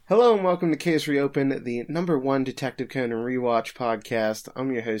Hello and welcome to Case Reopened, the #1 Detective Conan rewatch podcast.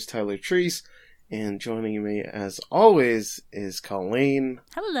 I'm your host, Tyler Treese, and joining me, as always, is Colleen.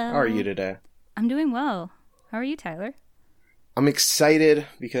 Hello. How are you today? I'm doing well. How are you, Tyler? I'm excited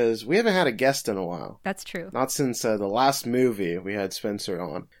because we haven't had a guest in a while. That's true. Not since the last movie we had Spencer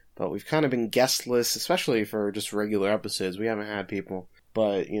on, but we've kind of been guestless, especially for just regular episodes. We haven't had people,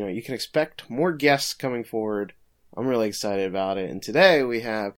 but you can expect more guests coming forward. I'm really excited about it, and today we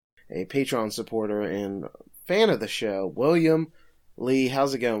have a Patreon supporter and fan of the show, William Lee.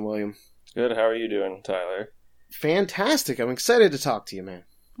 How's it going, William? Good. How are you doing, Tyler? Fantastic. I'm excited to talk to you, man.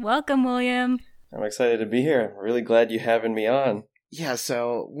 Welcome, William. I'm excited to be here. I'm really glad you're having me on. Yeah,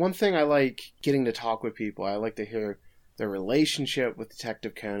 so one thing I like getting to talk with people, I like to hear their relationship with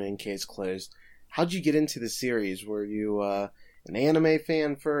Detective Conan, Case Closed. How'd you get into the series? Were you an anime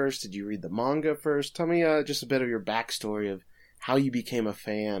fan first? Did you read the manga first? Tell me just a bit of your backstory of how you became a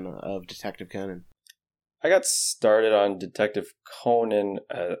fan of Detective Conan. I got started on Detective Conan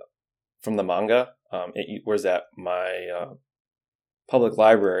from the manga. It was at my public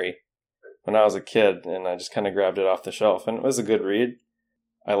library when I was a kid, and I just kind of grabbed it off the shelf, and it was a good read.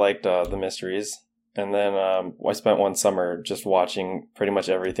 I liked the mysteries, and then I spent one summer just watching pretty much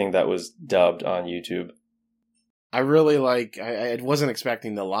everything that was dubbed on YouTube. I really I wasn't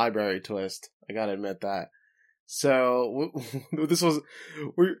expecting the library twist, I gotta admit that. So,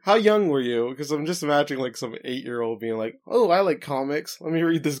 how young were you? Because I'm just imagining like some 8-year-old being like, oh, I like comics. Let me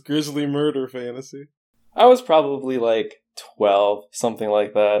read this grisly murder fantasy. I was probably like 12, something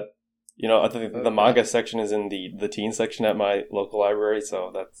like that. I think the manga section is in the teen section at my local library,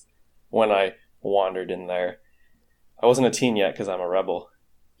 so that's when I wandered in there. I wasn't a teen yet because I'm a rebel.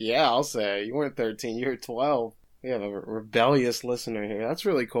 Yeah, I'll say. You weren't 13, you were 12. We have a rebellious listener here. That's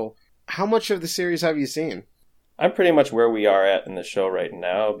really cool. How much of the series have you seen? I'm pretty much where we are at in the show right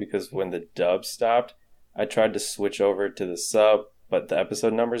now, because when the dub stopped, I tried to switch over to the sub, but the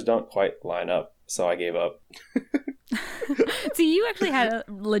episode numbers don't quite line up, so I gave up. See, you actually had a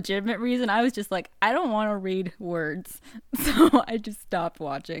legitimate reason. I was just like, I don't want to read words, so I just stopped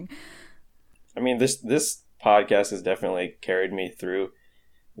watching. I mean, this podcast has definitely carried me through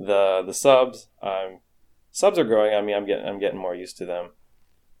the subs. Subs are growing on me. I'm getting more used to them.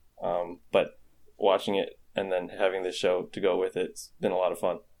 But watching it and then having the show to go with it's been a lot of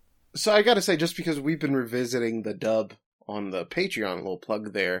fun. So I gotta say, just because we've been revisiting the dub on the Patreon, a little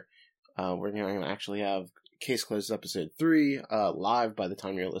plug there, we're going to actually have Case Closed episode 3 live by the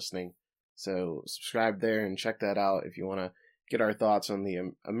time you're listening. So subscribe there and check that out if you want to get our thoughts on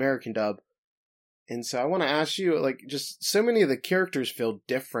the American dub. And so I want to ask you, just so many of the characters feel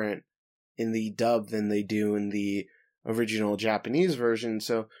different in the dub than they do in the original Japanese version.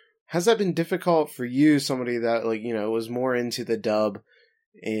 So has that been difficult for you, somebody that, was more into the dub?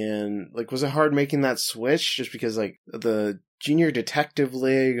 And, was it hard making that switch just because, the Junior Detective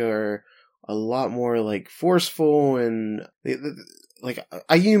League are a lot more, forceful and,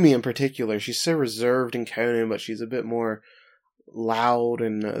 Ayumi in particular, she's so reserved in Conan, but she's a bit more loud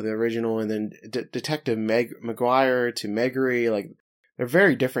in the original, and then Detective Maguire to Meguri, they're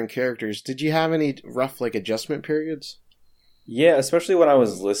very different characters. Did you have any rough, adjustment periods? Yeah, especially when I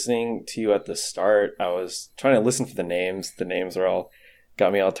was listening to you at the start, I was trying to listen for the names. The names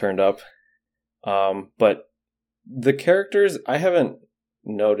got me all turned up. But the characters, I haven't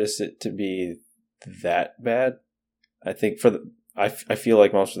noticed it to be that bad. I think I feel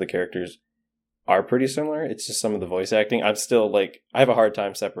like most of the characters are pretty similar. It's just some of the voice acting. I'm still I have a hard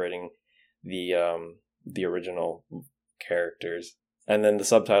time separating the original characters. And then the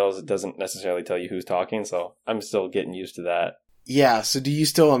subtitles, it doesn't necessarily tell you who's talking, so I'm still getting used to that. Yeah, so do you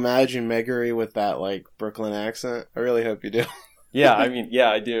still imagine Meguri with that, Brooklyn accent? I really hope you do. Yeah,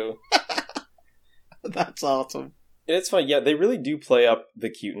 I do. That's awesome. And it's fun. Yeah, they really do play up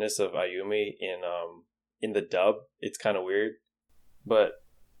the cuteness of Ayumi in the dub. It's kind of weird. But,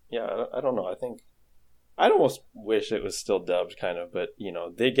 yeah, I don't know. I think I'd almost wish it was still dubbed, kind of, but,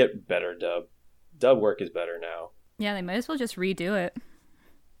 they get better dub. Dub work is better now. Yeah, they might as well just redo it.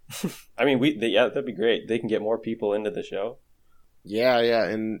 I mean, that'd be great. They can get more people into the show. Yeah,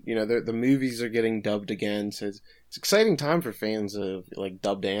 and the movies are getting dubbed again, so it's exciting time for fans of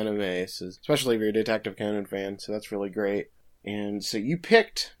dubbed anime, so especially if you're a Detective Conan fan. So that's really great. And so you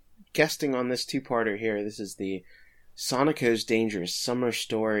picked guesting on this two-parter here. This is the Sonico's Dangerous Summer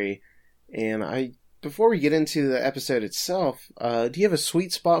Story, and before we get into the episode itself, do you have a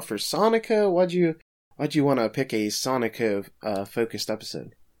sweet spot for Sonico? Why'd you want to pick a Sonico focused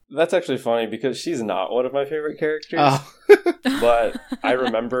episode? That's actually funny because she's not one of my favorite characters. Oh. But I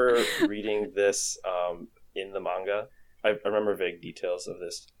remember reading this in the manga. I remember vague details of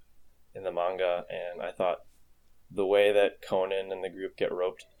this in the manga, and I thought the way that Conan and the group get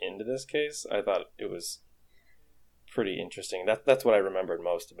roped into this case, I thought it was pretty interesting. That's what I remembered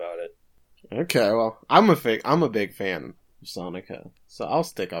most about it. Okay, well, I'm a big fan of Sonico, so I'll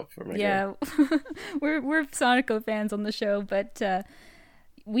stick up for Miguel. Yeah, we're Sonico fans on the show, but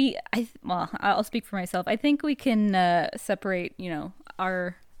I'll speak for myself. I think we can separate,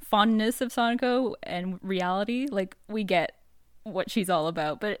 our fondness of Sonico and reality. Like, we get what she's all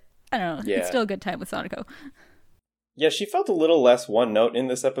about, but I don't know. Yeah. It's still a good time with Sonico. Yeah, she felt a little less one note in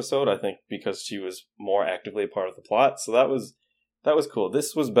this episode, I think, because she was more actively a part of the plot. So that was cool.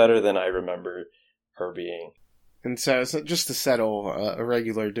 This was better than I remember her being. And so just to settle a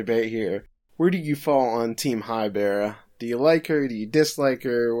regular debate here, where do you fall on Team Hybera? Do you like her? Do you dislike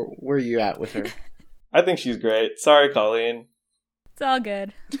her? Where are you at with her? I think she's great. Sorry, Colleen. It's all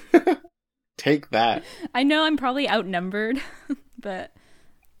good. Take that. I know I'm probably outnumbered, but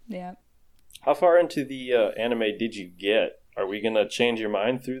yeah. How far into the anime did you get? Are we going to change your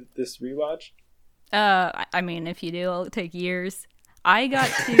mind through this rewatch? I mean, if you do, it'll take years. I got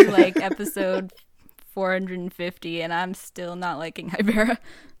to, episode 450, and I'm still not liking Hybera.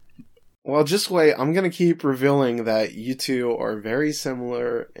 Well, just wait. I'm going to keep revealing that you two are very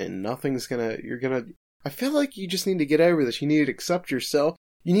similar, and nothing's I feel like you just need to get over this. You need to accept yourself.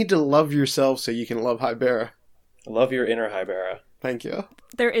 You need to love yourself so you can love Hybera. I love your inner Hybera. Thank you.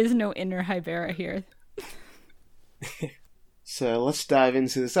 There is no inner Hybera here. So let's dive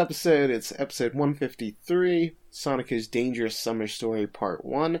into this episode. It's episode 153, Sonico's Dangerous Summer Story Part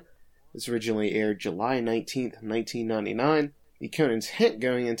 1. This originally aired July 19th, 1999. The Conan's hint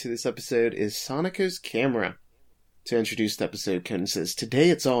going into this episode is Sonico's camera. To introduce the episode, Conan says, "Today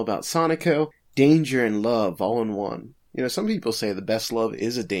it's all about Sonico, danger and love all in one." Some people say the best love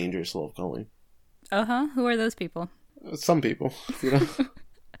is a dangerous love, Colleen. Uh-huh. Who are those people? Some people,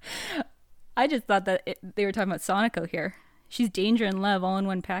 I just thought that they were talking about Sonico here. She's danger and love all in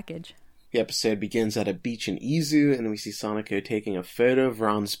one package. The episode begins at a beach in Izu, and we see Sonico taking a photo of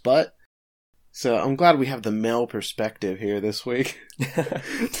Ron's butt. So I'm glad we have the male perspective here this week.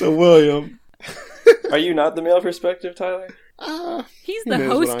 So William. Are you not the male perspective, Tyler? He's the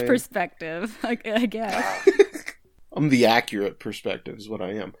host perspective, I guess. I'm the accurate perspective is what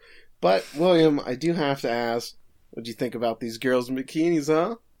I am. But, William, I do have to ask, what do you think about these girls in bikinis,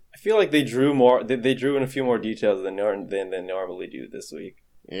 huh? I feel like they drew more. They drew in a few more details than they normally do this week.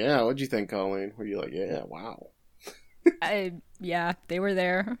 Yeah, what'd you think, Colleen? Were you like, yeah, wow? Yeah, they were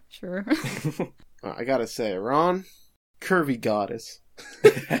there, sure. I gotta say, Ron, curvy goddess.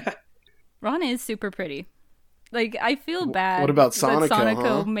 Ron is super pretty. I feel bad. What about Sonico? That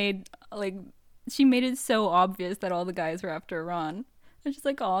Sonico huh? made she made it so obvious that all the guys were after Ron. It's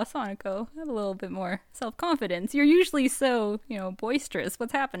just aw, Sonico, have a little bit more self-confidence. You're usually so, boisterous.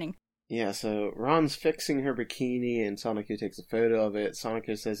 What's happening? Yeah, so Ron's fixing her bikini, and Sonico takes a photo of it.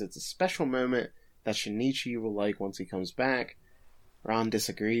 Sonico says it's a special moment that Shinichi will like once he comes back. Ron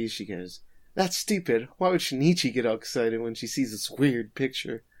disagrees. She goes, "That's stupid. Why would Shinichi get all excited when she sees this weird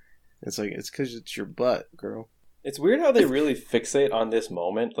picture?" It's because it's your butt, girl. It's weird how they really fixate on this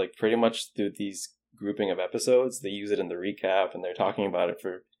moment, pretty much through these grouping of episodes. They use it in the recap, and they're talking about it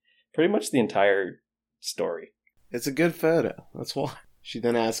for pretty much the entire story. It's a good photo, that's why. She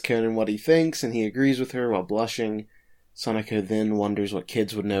then asks Conan what he thinks, and he agrees with her while blushing. Sonico then wonders what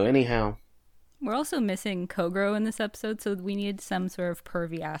kids would know anyhow. We're also missing Kogoro in this episode, so we need some sort of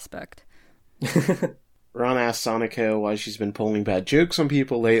pervy aspect. Ron asks Sonico why she's been pulling bad jokes on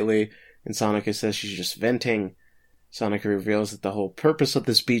people lately, and Sonico says she's just venting. Sonico reveals that the whole purpose of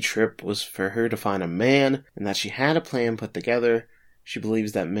this beach trip was for her to find a man, and that she had a plan put together. She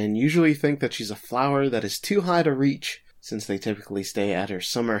believes that men usually think that she's a flower that is too high to reach, since they typically stay at her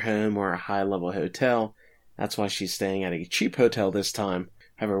summer home or a high-level hotel. That's why she's staying at a cheap hotel this time.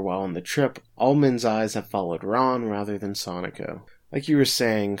 However, while on the trip, all men's eyes have followed Ron rather than Sonico. Like you were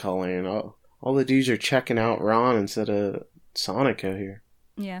saying, Colleen, all the dudes are checking out Ron instead of Sonico here.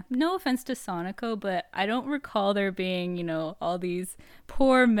 Yeah, no offense to Sonico, but I don't recall there being, all these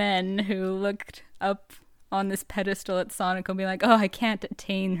poor men who looked up on this pedestal at Sonico being like, "Oh, I can't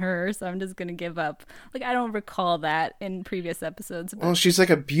attain her, so I'm just gonna give up." I don't recall that in previous episodes. Well, she's like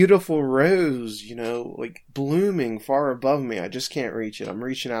a beautiful rose, blooming far above me. I just can't reach it. I'm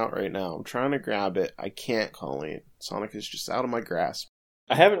reaching out right now. I'm trying to grab it. I can't, Colleen. Sonico's just out of my grasp.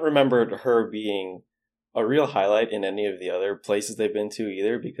 I haven't remembered her being a real highlight in any of the other places they've been to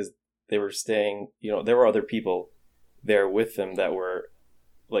either, because they were staying, there were other people there with them that were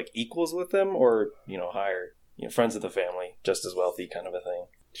equals with them or, higher, friends of the family, just as wealthy kind of a thing.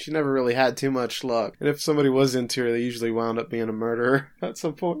 She never really had too much luck. And if somebody was into her, they usually wound up being a murderer at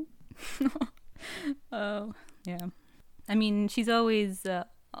some point. Oh, yeah. I mean, she's always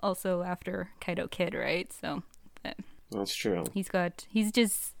also after Kaito Kid, right? So That's true. he's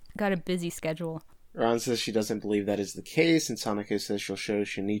just got a busy schedule. Ron says she doesn't believe that is the case, and Sanako says she'll show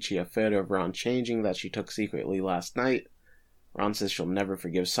Shinichi a photo of Ron changing that she took secretly last night. Ron says she'll never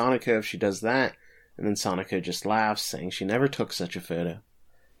forgive Sanako if she does that, and then Sanako just laughs, saying she never took such a photo.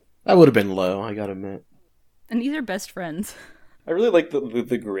 That would have been low, I gotta admit. And these are best friends. I really like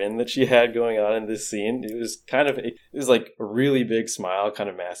the grin that she had going on in this scene. It was like a really big smile, kind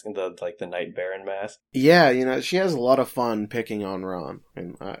of masking the Night Baron mask. Yeah, she has a lot of fun picking on Ron,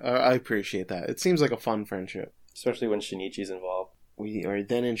 and I appreciate that. It seems like a fun friendship. Especially when Shinichi's involved. We are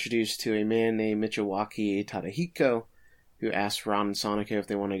then introduced to a man named Michiwaki Tadahiko, who asks Ron and Sanako if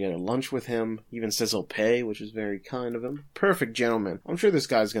they want to go to lunch with him. He even says he'll pay, which is very kind of him. Perfect gentleman. I'm sure this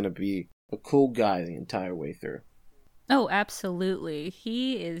guy's going to be a cool guy the entire way through. Oh, absolutely.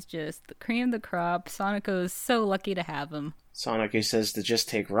 He is just the cream of the crop. Sanako is so lucky to have him. Sanako says to just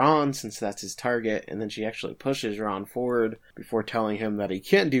take Ron, since that's his target, and then she actually pushes Ron forward before telling him that he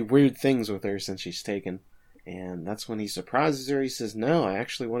can't do weird things with her since she's taken. And that's when he surprises her. He says, "No, I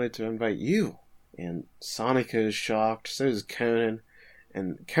actually wanted to invite you." And Sanako's shocked, so is Conan.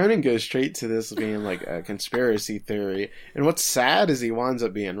 And Conan goes straight to this being like a conspiracy theory. And what's sad is he winds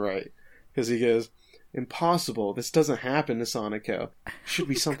up being right. Because he goes, "Impossible. This doesn't happen to Sanako. Should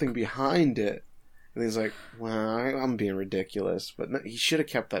be something behind it." And he's like, "Well, I'm being ridiculous." But no, he should have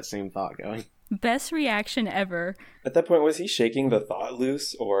kept that same thought going. Best reaction ever. At that point, was he shaking the thought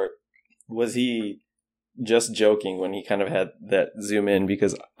loose, or was he just joking when he kind of had that zoom in?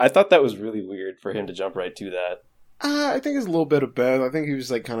 Because I thought that was really weird for him to jump right to that. I think it's a little bit of both. I think he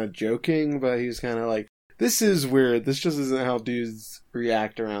was like kind of joking, but he was kind of like, "This is weird. This just isn't how dudes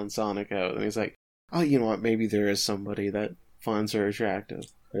react around Sanako." And he's like, "Oh, you know what? Maybe there is somebody that finds her attractive."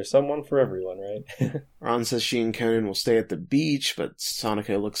 There's someone for everyone, right? Ron says she and Conan will stay at the beach, but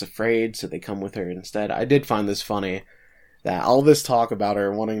Sanako looks afraid, so they come with her instead. I did find this funny, that all this talk about her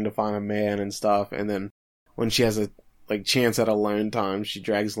wanting to find a man and stuff, and then when she has a chance at alone time, she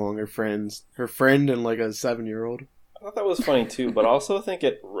drags along her friend and like a 7-year-old. I thought that was funny too, but I also think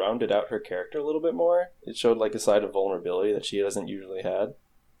it rounded out her character a little bit more. It showed like a side of vulnerability that she doesn't usually have.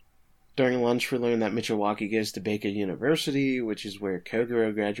 During lunch, we learn that Michiwaki goes to Baker University, which is where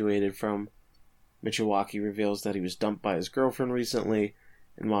Kogoro graduated from. Michiwaki reveals that he was dumped by his girlfriend recently,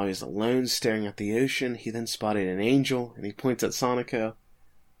 and while he's alone staring at the ocean, he then spotted an angel, and he points at Sanako.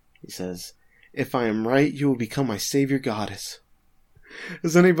 He says, "If I am right, you will become my savior goddess."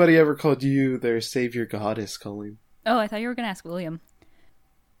 Has anybody ever called you their savior goddess, Colleen? Oh, I thought you were going to ask William.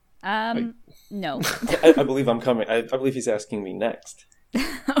 No. I believe I'm coming. I believe he's asking me next.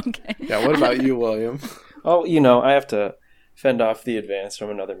 Okay. Yeah, what about you, William? Oh, I have to fend off the advance from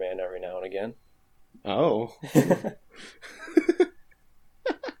another man every now and again. Oh.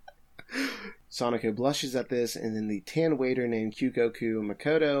 Sanako blushes at this, and then the tan waiter named Kyugoku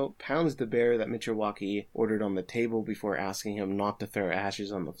Makoto pounds the bear that Michiwaki ordered on the table before asking him not to throw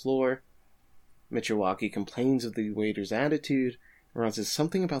ashes on the floor. Michiwaki complains of the waiter's attitude, and Ron says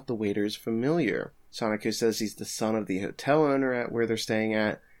something about the waiter is familiar. Sanako says he's the son of the hotel owner at where they're staying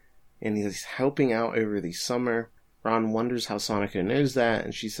at, and he's helping out over the summer. Ron wonders how Sanako knows that,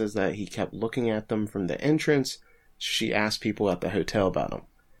 and she says that he kept looking at them from the entrance, so she asked people at the hotel about him.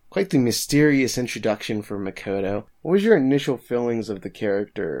 Quite the mysterious introduction for Makoto. What was your initial feelings of the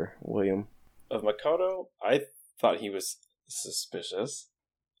character, William? Of Makoto, I thought he was suspicious.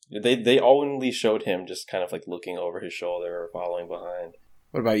 They only showed him just kind of like looking over his shoulder or following behind.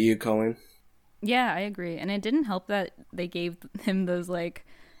 What about you, Colleen? Yeah, I agree. And it didn't help that they gave him those like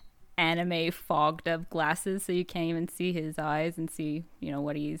anime fogged up glasses so you can't even see his eyes and see,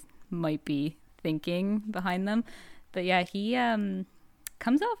 what he might be thinking behind them. But yeah, he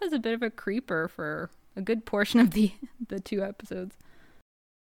comes off as a bit of a creeper for a good portion of the 2 episodes.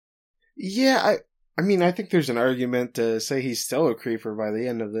 Yeah, I mean, I think there's an argument to say he's still a creeper by the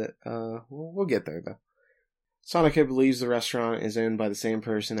end of it. We'll get there, though. Sanako believes the restaurant is owned by the same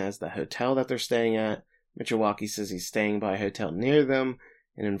person as the hotel that they're staying at. Michiwaki says he's staying by a hotel near them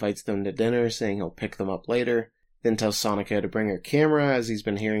and invites them to dinner, saying he'll pick them up later. Then tells Sanako to bring her camera, as he's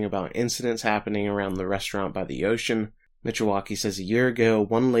been hearing about incidents happening around the restaurant by the ocean. Michiwaki says a year ago,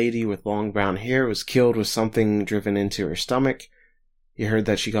 one lady with long brown hair was killed with something driven into her stomach. He heard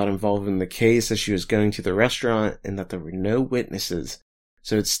that she got involved in the case as she was going to the restaurant and that there were no witnesses,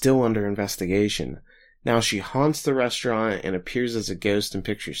 so it's still under investigation. Now she haunts the restaurant and appears as a ghost in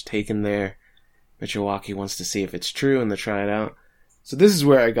pictures taken there. Michiwaki wants to see if it's true and to try it out. So this is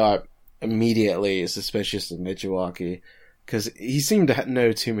where I got immediately suspicious of Michiwaki, because he seemed to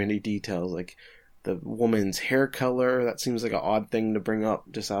know too many details, like the woman's hair color. That seems like an odd thing to bring up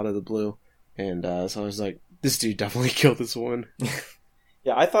just out of the blue. And so I was like, this dude definitely killed this woman.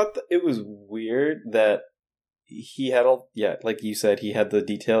 Yeah, I thought that it was weird that he had like you said, he had the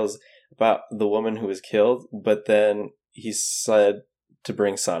details about the woman who was killed, but then he said to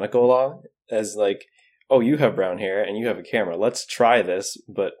bring Sanako along as like, oh, you have brown hair and you have a camera. Let's try this,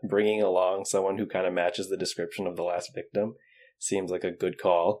 but bringing along someone who kind of matches the description of the last victim seems like a good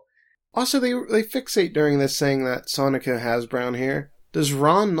call. Also, they fixate during this saying that Sanako has brown hair. Does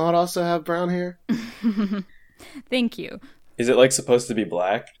Ron not also have brown hair? Thank you. Is it like supposed to be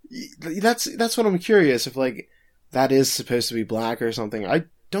black? That's what I'm curious if like that is supposed to be black or something. I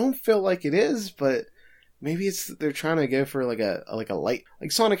don't feel like it is, but maybe they're trying to go for like a light.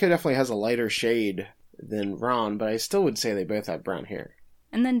 Like Sanako definitely has a lighter shade than Ron, but I still would say they both have brown hair.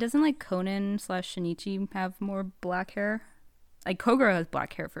 And then doesn't like Conan / Shinichi have more black hair? Like Kogoro has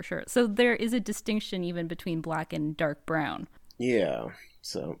black hair for sure. So there is a distinction even between black and dark brown. Yeah.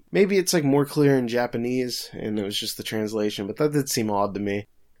 So maybe it's like more clear in Japanese and it was just the translation, but that did seem odd to me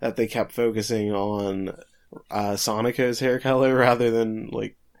that they kept focusing on Sanako's hair color rather than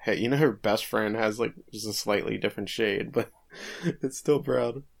like, hey, you know, her best friend has like just a slightly different shade, but it's still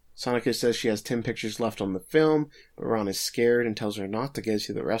brown. Sanako says she has 10 pictures left on the film, but Ron is scared and tells her not to go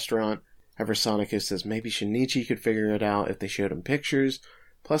to the restaurant. However, Sanako says maybe Shinichi could figure it out if they showed him pictures.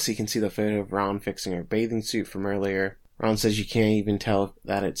 Plus, he can see the photo of Ron fixing her bathing suit from earlier. Ron says you can't even tell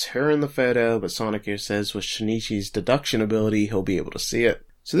that it's her in the photo, but Sanako says with Shinichi's deduction ability, he'll be able to see it.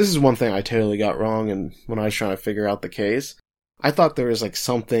 So this is one thing I totally got wrong, and when I was trying to figure out the case, I thought there was like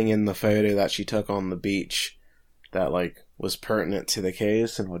something in the photo that she took on the beach that like was pertinent to the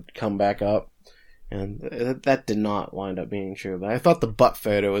case and would come back up. And that did not wind up being true. But I thought the butt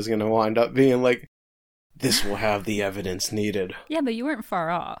photo was going to wind up being like, this will have the evidence needed. Yeah, but you weren't far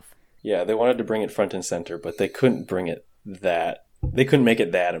off. Yeah, they wanted to bring it front and center, but they couldn't bring it they couldn't make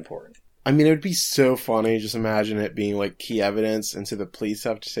it that important. I mean, it would be so funny. Just imagine it being like key evidence, and so the police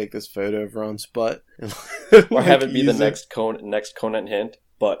have to take this photo of Ron's butt, and, or like, have it be the next Conan hint,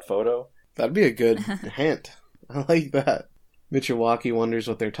 butt photo. That'd be a good hint. I like that. Michiwaki wonders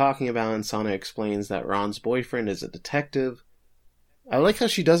what they're talking about, and Sana explains that Ron's boyfriend is a detective. I like how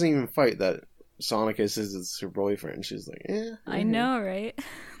she doesn't even fight that Sanako says it's her boyfriend. She's like, yeah. I know, right?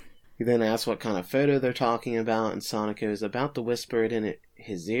 He then asks what kind of photo they're talking about, and Sanako is about to whisper it in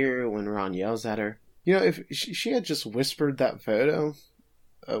his ear when Ron yells at her. You know, if she had just whispered that photo,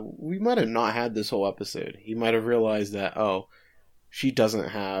 we might have not had this whole episode. He might have realized that, oh, she doesn't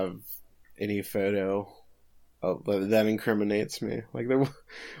have any photo that incriminates me. Like,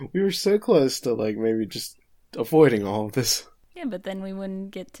 we were so close to, like, maybe just avoiding all of this. Yeah, but then we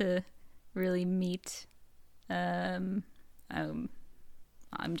wouldn't get to really meet, I'm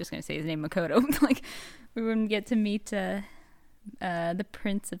just going to say his name, Makoto. Like, we wouldn't get to meet the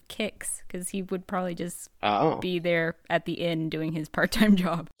Prince of Kicks, because he would probably just be there at the inn doing his part-time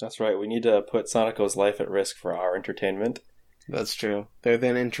job. That's right. We need to put Sanako's life at risk for our entertainment. That's true. They're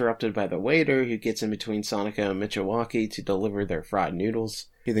then interrupted by the waiter, who gets in between Sanako and Michiwaki to deliver their fried noodles.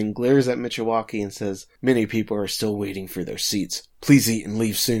 He then glares at Michiwaki and says, "Many people are still waiting for their seats. Please eat and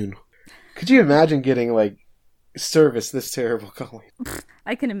leave soon." Could you imagine getting, like, service this terrible, Colleen?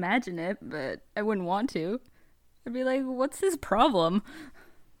 I can imagine it, but I wouldn't want to. I'd be like, what's his problem?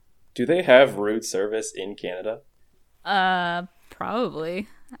 Do they have rude service in Canada? Probably.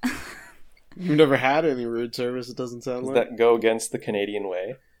 You've never had any rude service, it doesn't sound like? Does that go against the Canadian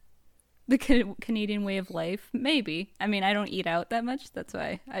way? The Canadian way of life? Maybe. I mean, I don't eat out that much. That's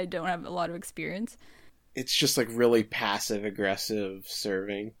why I don't have a lot of experience. It's just like really passive-aggressive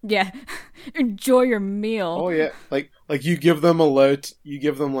serving. Yeah. Enjoy your meal. Oh yeah, like you give them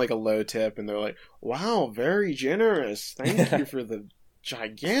like a low tip, and they're like, "Wow, very generous. Thank you for the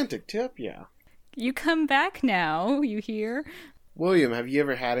gigantic tip." Yeah. You come back now. You hear? William, have you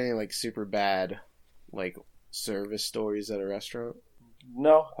ever had any like super bad like service stories at a restaurant?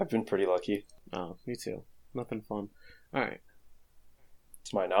 No, I've been pretty lucky. Oh, me too. Nothing fun. All right.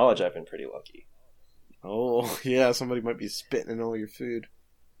 To my knowledge, I've been pretty lucky. Oh, yeah, somebody might be spitting in all your food.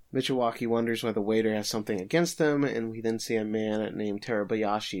 Michiwaki wonders why the waiter has something against them, and we then see a man named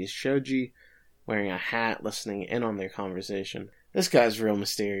Terabayashi Shoji wearing a hat listening in on their conversation. This guy's real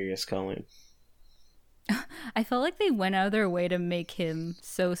mysterious, Colleen. I felt like they went out of their way to make him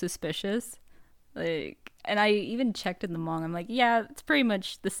so suspicious. Like, and I even checked in the manga. I'm like, yeah, it's pretty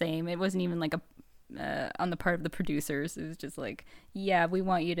much the same. It wasn't even like on the part of the producers. It was just like, yeah, we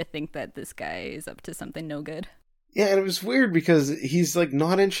want you to think that this guy is up to something no good. Yeah, and it was weird because he's like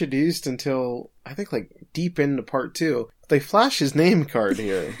not introduced until I think like deep into part 2. they flash his name card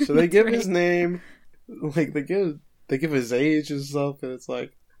here. So they give right. his name, like they give his age and stuff, and it's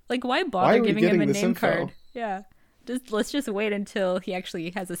like why Why bother are we giving him getting a this name info? card? Yeah. Let's just wait until he actually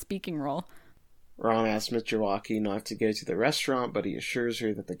has a speaking role. Ron asks Mitchawaki not to go to the restaurant, but he assures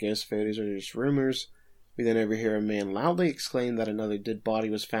her that the ghost photos are just rumors. We then overhear a man loudly exclaim that another dead body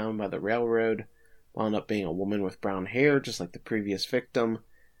was found by the railroad, wound up being a woman with brown hair, just like the previous victim.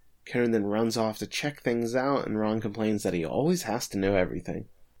 Conan then runs off to check things out, and Ron complains that he always has to know everything.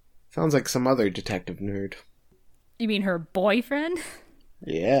 Sounds like some other detective nerd. You mean her boyfriend?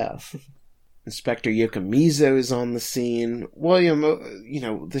 Yeah. Inspector Yokomizo is on the scene. William,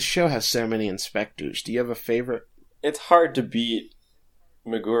 this show has so many inspectors. Do you have a favorite? It's hard to beat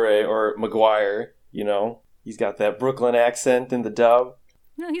Magure or Maguire, He's got that Brooklyn accent in the dub.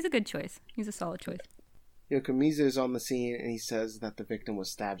 No, he's a good choice. He's a solid choice. Yokomizo is on the scene, and he says that the victim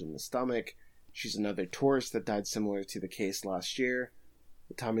was stabbed in the stomach. She's another tourist that died similar to the case last year.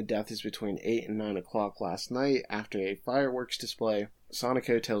 The time of death is between 8 and 9 o'clock last night after a fireworks display.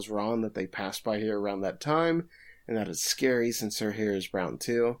 Sonoko tells Ron that they passed by here around that time, and that it's scary since her hair is brown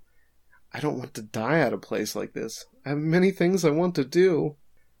too. I don't want to die at a place like this. I have many things I want to do,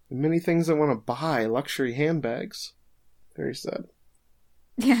 and many things I want to buy, luxury handbags. Very sad.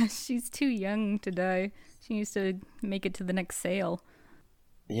 Yeah, she's too young to die. She needs to make it to the next sale.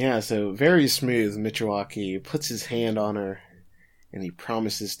 Yeah, so very smooth, Mitchawaki puts his hand on her, and he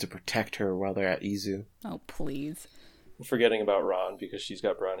promises to protect her while they're at Izu. Oh, please. I'm forgetting about Ron because she's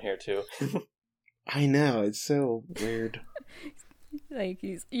got brown hair too. I know, it's so weird.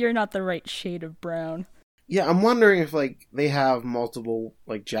 You're not the right shade of brown. Yeah, I'm wondering if, they have multiple,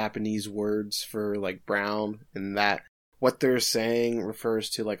 Japanese words for, brown, and that what they're saying refers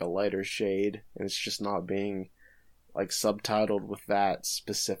to, a lighter shade, and it's just not being, subtitled with that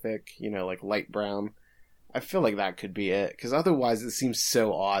specific, light brown. I feel like that could be it, because otherwise it seems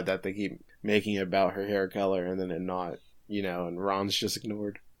so odd that they keep making it about her hair color and then it not, and Ron's just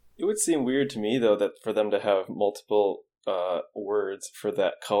ignored. It would seem weird to me, though, that for them to have multiple words for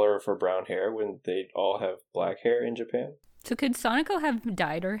that color for brown hair when they all have black hair in Japan. So could Sonoko have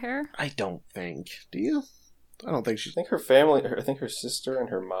dyed her hair? I don't think. Do you? I don't think I think her family, I think her sister and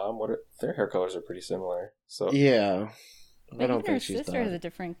her mom, their hair colors are pretty similar. So yeah. I don't her think she's sister is dyed. a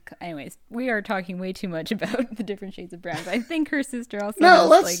different. Anyways, we are talking way too much about the different shades of brown. But I think her sister also.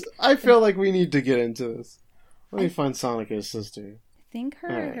 No, has, I feel like we need to get into this. Let me find Sonoko's sister. I think her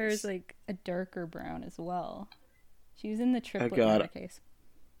Alright. hair is a darker brown as well. She's in the triplet got murder it. case.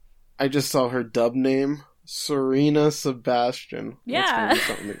 I just saw her dub name, Serena Sebastian. Yeah. That's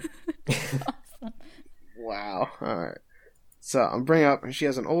gonna be something. Awesome. Wow. Alright. So I'm bringing up, she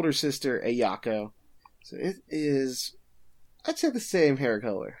has an older sister, Ayako. So it is, I'd say the same hair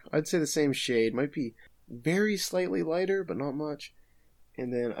color. I'd say the same shade. Might be very slightly lighter, but not much.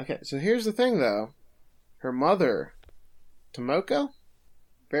 And then, okay, so here's the thing though. Her mother, Tomoko,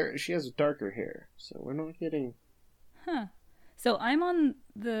 she has darker hair. So we're not getting... Huh. So I'm on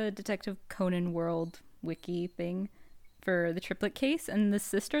the Detective Conan World wiki thing for the triplet case, and the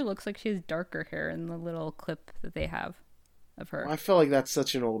sister looks like she has darker hair in the little clip that they have of her. I feel like that's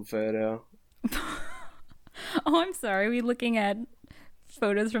such an old photo. Oh, I'm sorry. Are we looking at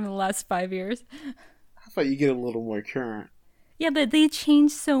photos from the last 5 years? How about you get a little more current? Yeah, but they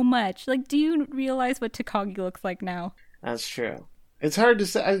changed so much. Do you realize what Takagi looks like now? That's true. It's hard to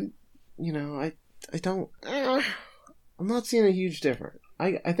say. I don't... I'm not seeing a huge difference.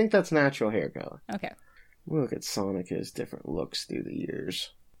 I think that's natural hair color. Okay. We'll look at Sonoko's different looks through the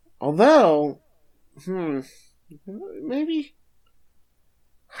years. Although, maybe...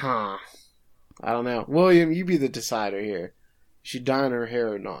 Huh. I don't know. William, you be the decider here. Is she dyeing her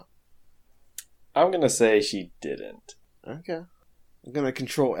hair or not? I'm going to say she didn't. Okay. I'm going to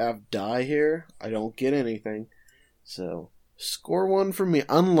control F dye here. I don't get anything. So, score one for me.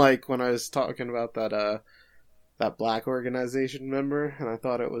 Unlike when I was talking about that black organization member, and I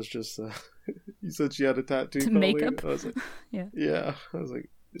thought it was just, you said she had a tattoo. To makeup? I was like, Yeah. I was like,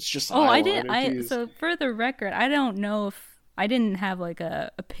 it's just Oh, I eyeliner, did. geez. So for the record, I don't know if I didn't have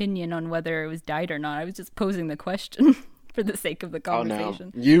a opinion on whether it was dyed or not. I was just posing the question for the sake of the Oh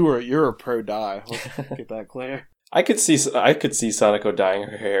conversation. no, you're a pro dye. Let's get that clear. I could see Sonoko dyeing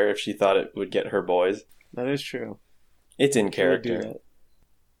her hair if she thought it would get her boys. That is true. It's in She would do character. that.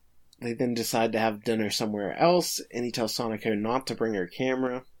 They then decide to have dinner somewhere else, and he tells Sonoko not to bring her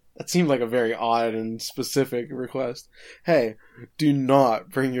camera. That seemed like a very odd and specific request. Hey, do not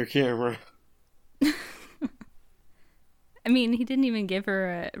bring your camera. I mean, he didn't even give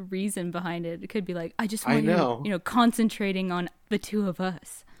her a reason behind it. It could be I just want I know. you concentrating on the two of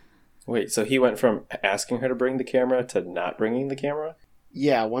us. Wait, so he went from asking her to bring the camera to not bringing the camera?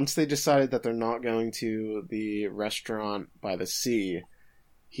 Yeah, once they decided that they're not going to the restaurant by the sea,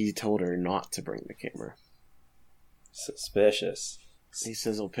 he told her not to bring the camera. Suspicious. He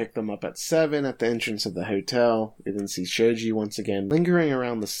says he'll pick them up at 7 at the entrance of the hotel. We then see Shoji once again lingering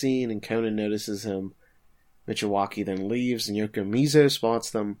around the scene, and Conan notices him. Michiwaki then leaves, and Yokomizo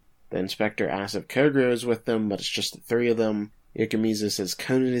spots them. The inspector asks if Kogoro is with them, but it's just the 3 of them. Yokomizo says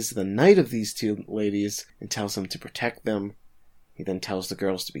Conan is the knight of these 2 ladies, and tells him to protect them. He then tells the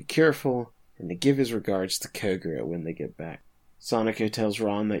girls to be careful, and to give his regards to Kogoro when they get back. Sanako tells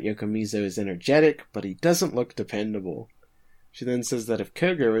Ron that Yokomizo is energetic, but he doesn't look dependable. She then says that if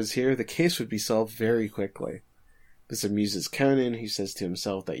Kogoro is here, the case would be solved very quickly. This amuses Conan, who says to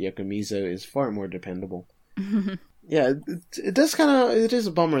himself that Yokomizo is far more dependable. Yeah, it does it is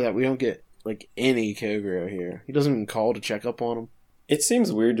a bummer that we don't get, like, any Kogoro here. He doesn't even call to check up on him. It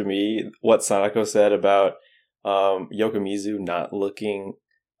seems weird to me what Sanako said about Yokomizu not looking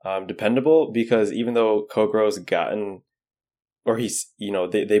dependable, because even though Kogoro's gotten, or he's,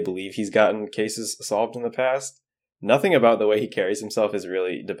 they believe he's gotten cases solved in the past, nothing about the way he carries himself is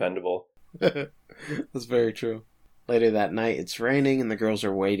really dependable. That's very true. Later that night, it's raining, and the girls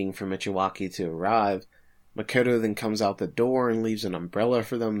are waiting for Michiwaki to arrive. Makoto then comes out the door and leaves an umbrella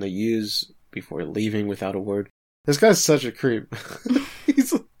for them to use before leaving without a word. This guy's such a creep.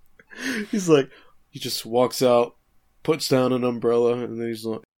 He's like, he just walks out, puts down an umbrella, and then he's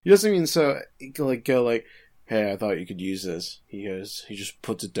like, he doesn't even go like, hey, I thought you could use this. He just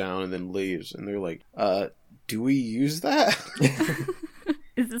puts it down and then leaves. And they're like, do we use that?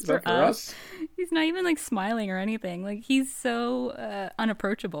 Is this for us? He's not even, like, smiling or anything. Like, he's so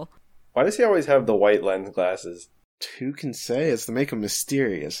unapproachable. Why does he always have the white lens glasses? Who can say? It's to make him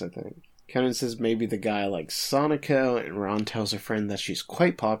mysterious, I think. Conan says maybe the guy likes Sanako, and Ron tells a friend that she's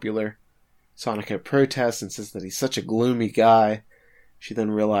quite popular. Sanako protests and says that he's such a gloomy guy. She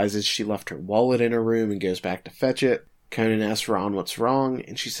then realizes she left her wallet in her room and goes back to fetch it. Conan asks Ron what's wrong,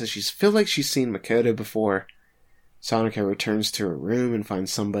 and she says she feels like she's seen Makoto before. Sanako returns to her room and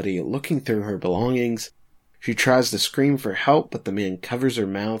finds somebody looking through her belongings. She tries to scream for help, but the man covers her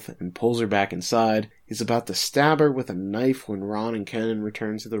mouth and pulls her back inside. He's about to stab her with a knife when Ron and Conan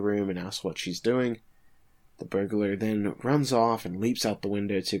return to the room and ask what she's doing. The burglar then runs off and leaps out the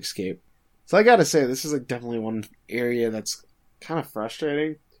window to escape. So I gotta say, this is like definitely one area that's kind of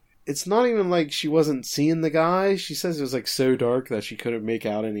frustrating. It's not even like she wasn't seeing the guy. She says it was like so dark that she couldn't make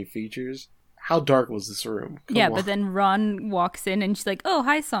out any features. How dark was this room? Come on. But then Ron walks in and she's like, oh,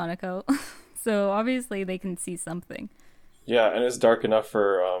 hi, Sanako. So obviously they can see something. Yeah, and it's dark enough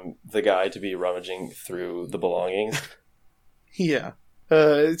for the guy to be rummaging through the belongings. Yeah.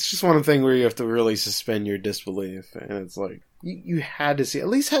 It's just one thing where you have to really suspend your disbelief. And it's like, you had to see, at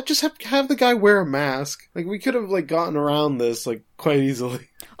least have the guy wear a mask. Like, we could have, like, gotten around this, like, quite easily.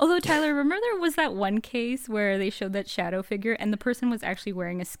 Although, Tyler, remember there was that one case where they showed that shadow figure and the person was actually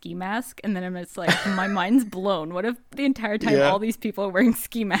wearing a ski mask? And then I'm just like, my mind's blown. What if the entire time all these people are wearing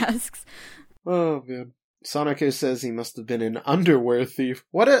ski masks? Oh, man. Sanako says he must have been an underwear thief.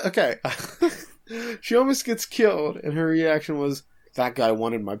 Okay. She almost gets killed, and her reaction was, that guy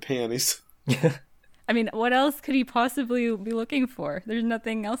wanted my panties. I mean, what else could he possibly be looking for? There's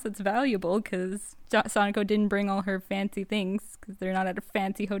nothing else that's valuable, because Sanako didn't bring all her fancy things, because they're not at a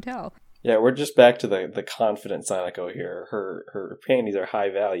fancy hotel. Yeah, we're just back to the confident Sanako here. Her panties are high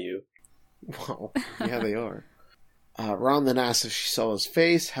value. Well, yeah, they are. Ron then asks if she saw his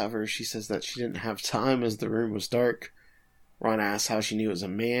face. However, she says that she didn't have time as the room was dark. Ron asks how she knew it was a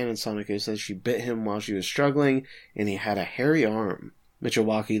man, and Sanako says she bit him while she was struggling, and he had a hairy arm.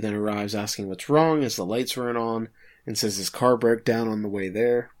 Michiwaki then arrives asking what's wrong as the lights weren't on, and says his car broke down on the way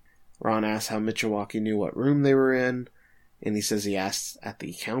there. Ron asks how Michiwaki knew what room they were in, and he says he asked at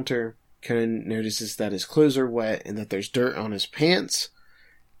the counter. Conan notices that his clothes are wet and that there's dirt on his pants.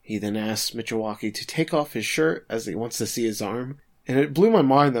 He then asks Michiwaki to take off his shirt as he wants to see his arm. And it blew my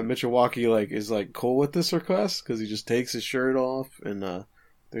mind that Michiwaki is cool with this request, because he just takes his shirt off and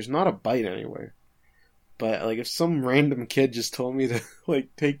there's not a bite anywhere. But if some random kid just told me to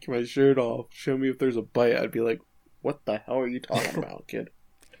take my shirt off, show me if there's a bite, I'd be like, what the hell are you talking about, kid?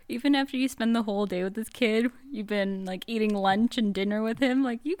 Even after you spend the whole day with this kid, you've been eating lunch and dinner with him,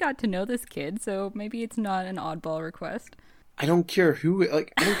 you got to know this kid, so maybe it's not an oddball request. I don't care I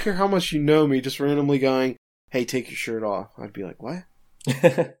don't care how much you know me, just randomly going, hey, take your shirt off. I'd be like, what?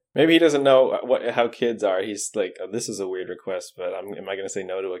 Maybe he doesn't know how kids are. He's like, oh, this is a weird request, but am I going to say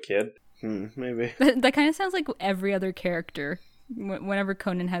no to a kid? Maybe. That kind of sounds like every other character. Whenever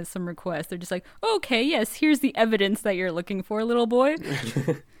Conan has some request, they're just like, okay, yes, here's the evidence that you're looking for, little boy.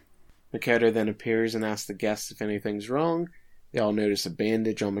 Makoto then appears and asks the guests if anything's wrong. They all notice a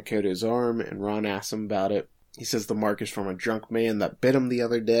bandage on Makoto's arm, and Ron asks him about it. He says the mark is from a drunk man that bit him the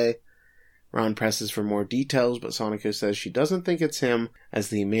other day. Ron presses for more details, but Sanako says she doesn't think it's him, as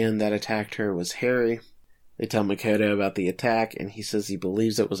the man that attacked her was Harry. They tell Makoto about the attack, and he says he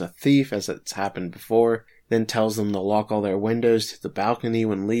believes it was a thief, as it's happened before. Then tells them to lock all their windows to the balcony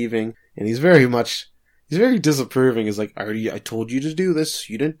when leaving, and he's very disapproving. He's like, I told you to do this.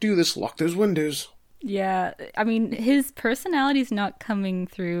 You didn't do this. Lock those windows. Yeah, I mean, his personality's not coming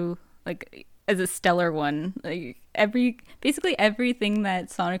through, like, as a stellar one. Like, basically everything that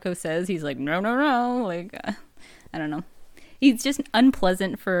Sanako says, he's like, no, like, I don't know. He's just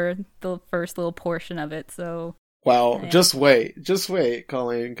unpleasant for the first little portion of it, so... Well, yeah. Just wait,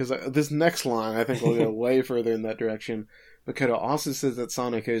 Colleen, because this next line, I think, will go way further in that direction. Makoto also says that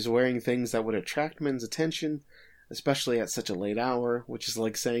Sanako is wearing things that would attract men's attention, especially at such a late hour, which is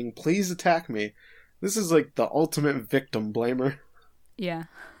like saying, please attack me. This is like the ultimate victim blamer. Yeah.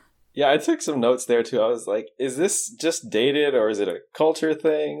 Yeah, I took some notes there too. I was like, is this just dated or is it a culture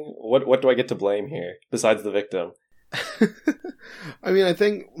thing? What do I get to blame here besides the victim? I mean, I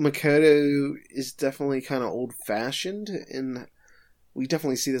think Makoto is definitely kind of old-fashioned, and we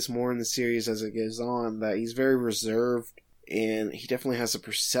definitely see this more in the series as it goes on, that he's very reserved, and he definitely has a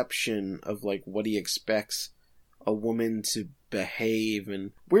perception of, like, what he expects a woman to behave,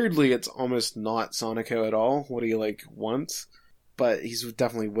 and weirdly, it's almost not Sanako at all, what he, like, wants, but he's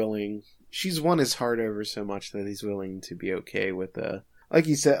definitely willing. She's won his heart over so much that he's willing to be okay with,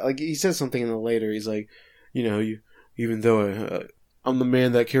 he says something in the later, he's like, even though I'm the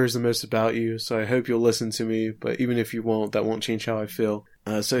man that cares the most about you, so I hope you'll listen to me, but even if you won't, that won't change how I feel.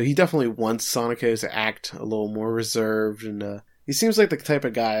 So he definitely wants Sanako to act a little more reserved, and he seems like the type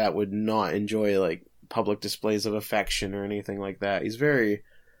of guy that would not enjoy, like, public displays of affection or anything like that. He's very,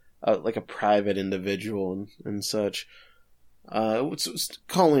 like, a private individual and such.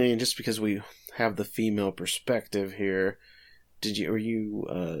 Colleen, just because we have the female perspective here, did you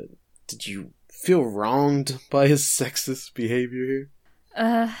feel wronged by his sexist behavior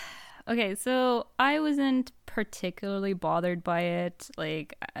here? Okay, so I wasn't particularly bothered by it.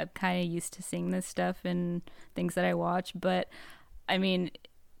 Like, I'm kind of used to seeing this stuff in things that I watch, but I mean,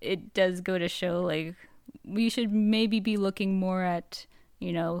 it does go to show, like, we should maybe be looking more at,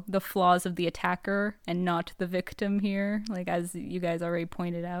 the flaws of the attacker and not the victim here, like, as you guys already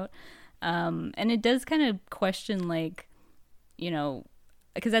pointed out. And it does kind of question, like,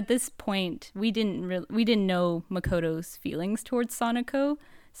 because at this point we didn't know Makoto's feelings towards Sanako,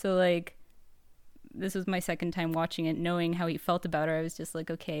 so like this was my second time watching it, knowing how he felt about her. I was just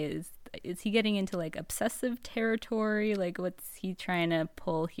like, okay, is he getting into like obsessive territory? Like, what's he trying to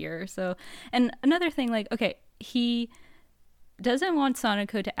pull here? So, and another thing, like, okay, he doesn't want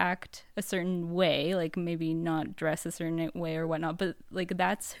Sanako to act a certain way, like maybe not dress a certain way or whatnot, but like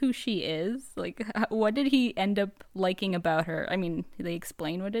that's who she is. Like, what did he end up liking about her? I mean, they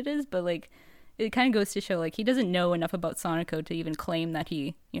explain what it is, but like it kind of goes to show like he doesn't know enough about Sanako to even claim that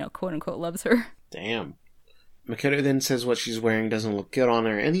he, quote unquote loves her. Damn. Makoto then says what she's wearing doesn't look good on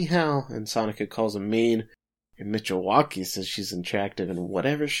her anyhow, and Sanako calls him mean. And Michiwaki says she's attractive in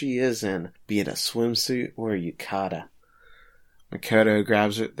whatever she is in, be it a swimsuit or a yukata. Makoto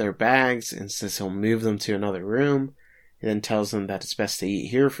grabs their bags and says he'll move them to another room. He then tells them that it's best to eat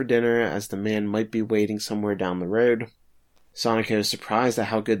here for dinner, as the man might be waiting somewhere down the road. Sanako is surprised at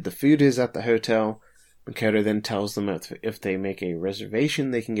how good the food is at the hotel. Makoto then tells them if they make a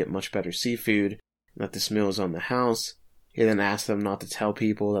reservation, they can get much better seafood, and that this meal is on the house. He then asks them not to tell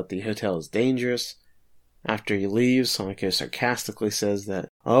people that the hotel is dangerous. After he leaves, Sanako sarcastically says that,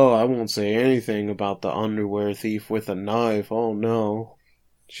 "Oh, I won't say anything about the underwear thief with a knife, oh no."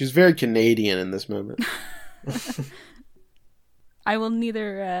 She's very Canadian in this moment. I won't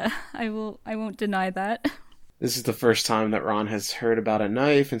deny that. This is the first time that Ron has heard about a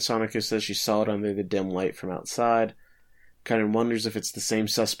knife, and Sanako says she saw it under the dim light from outside. Kind of wonders if it's the same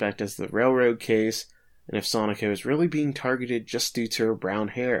suspect as the railroad case, and if Sanako is really being targeted just due to her brown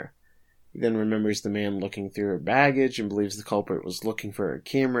hair. He then remembers the man looking through her baggage and believes the culprit was looking for her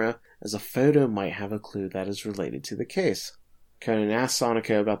camera, as a photo might have a clue that is related to the case. Conan asks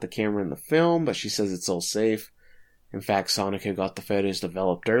Sanako about the camera in the film, but she says it's all safe. In fact, Sanako got the photos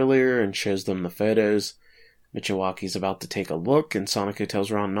developed earlier and shows them the photos. Michiwaki's about to take a look, and Sanako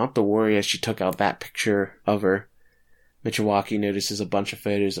tells Ron not to worry as she took out that picture of her. Michiwaki notices a bunch of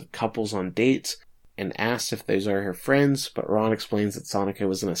photos of couples on dates, and asks if those are her friends, but Ron explains that Sanako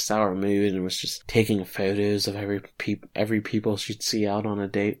was in a sour mood and was just taking photos of every people she'd see out on a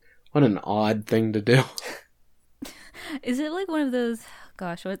date. What an odd thing to do. Is it like one of those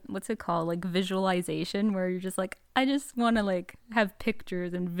gosh, what's it called? Like visualization, where you're just like, I just want to like have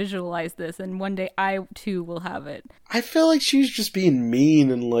pictures and visualize this, and one day I too will have it. I feel like she's just being mean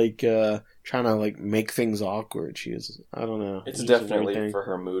and like trying to like make things awkward. She is. I don't know. It's definitely for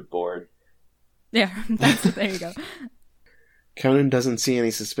her mood board. Yeah, there you go. Conan doesn't see any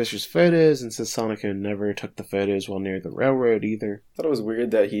suspicious photos and says Sonoko never took the photos while near the railroad either. I thought it was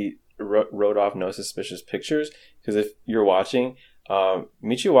weird that he wrote off no suspicious pictures, because if you're watching,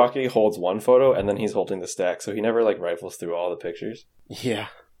 Michiwaki holds one photo and then he's holding the stack, so he never like rifles through all the pictures. Yeah.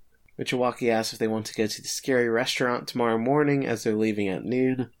 Michiwaki asks if they want to go to the scary restaurant tomorrow morning as they're leaving at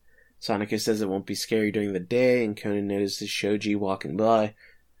noon. Sonoko says it won't be scary during the day, and Conan notices Shoji walking by.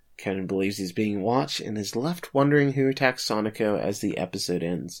 Conan believes he's being watched and is left wondering who attacks Sonoko as the episode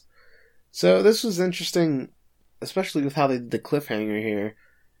ends. So this was interesting, especially with how they did the cliffhanger here.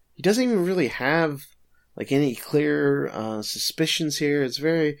 He doesn't even really have like any clear suspicions here. It's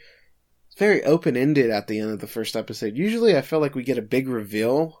very open-ended at the end of the first episode. Usually I feel like we get a big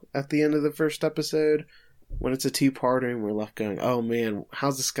reveal at the end of the first episode when it's a two-parter and we're left going, oh man,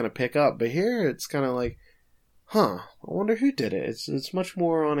 how's this going to pick up? But here it's kind of like, I wonder who did it. It's much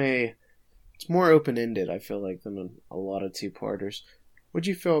more it's more open-ended, I feel like, than a lot of two-parters. What'd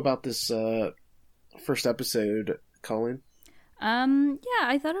you feel about this first episode, Colleen? Yeah,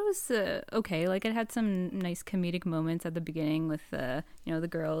 I thought it was okay. Like, it had some nice comedic moments at the beginning with the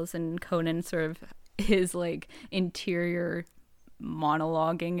girls, and Conan sort of his like interior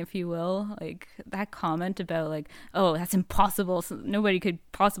monologuing, if you will. Like that comment about like, oh, that's impossible, so nobody could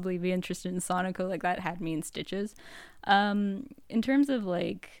possibly be interested in Sonoko, like that had me in stitches. In terms of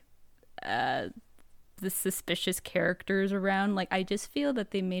like the suspicious characters around, like I just feel that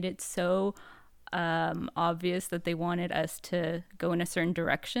they made it so obvious that they wanted us to go in a certain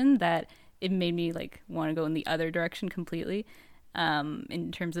direction that it made me like want to go in the other direction completely,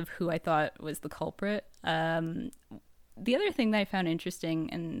 in terms of who I thought was the culprit. The other thing that I found interesting,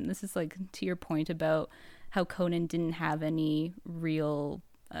 and this is like to your point about how Conan didn't have any real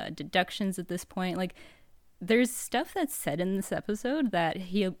deductions at this point, like there's stuff that's said in this episode that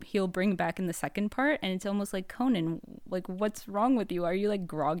he'll bring back in the second part, and it's almost like, Conan, like what's wrong with you? Are you like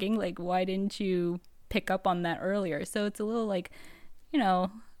grogging? Like why didn't you pick up on that earlier? So it's a little like,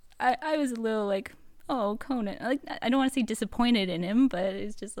 I was a little like, oh, Conan, like I don't want to say disappointed in him, but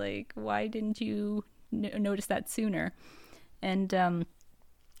it's just like, why didn't you notice that sooner? And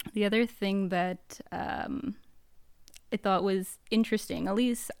the other thing that I thought was interesting, at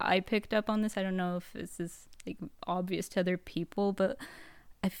least I picked up on this, I don't know if this is like obvious to other people, but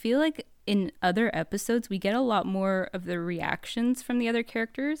I feel like in other episodes we get a lot more of the reactions from the other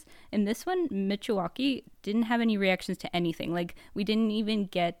characters. In this one, Michiwaki didn't have any reactions to anything. Like we didn't even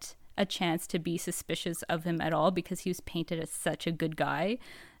get a chance to be suspicious of him at all because he was painted as such a good guy.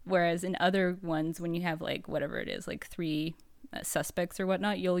 Whereas in other ones, when you have like whatever it is, like three suspects or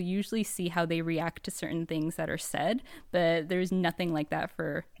whatnot, you'll usually see how they react to certain things that are said, but there's nothing like that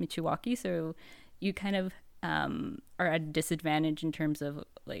for Michiwaki. So you kind of are at a disadvantage in terms of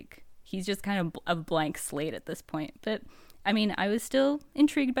like, he's just kind of a blank slate at this point. But I mean, I was still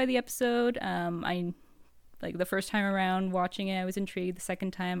intrigued by the episode. I like the first time around watching it, I was intrigued. The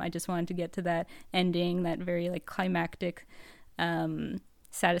second time, I just wanted to get to that ending, that very like climactic,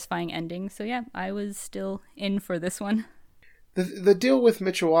 satisfying ending. So yeah, I was still in for this one. The deal with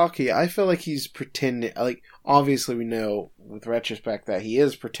Michiwaki, I feel like he's pretending, like, obviously we know with retrospect that he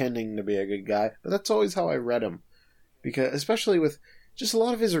is pretending to be a good guy, but that's always how I read him. Because, especially with, just a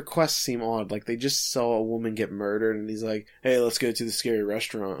lot of his requests seem odd, like they just saw a woman get murdered and he's like, hey, let's go to the scary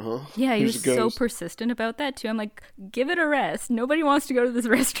restaurant, huh? Yeah, he was so persistent about that too. I'm like, give it a rest. Nobody wants to go to this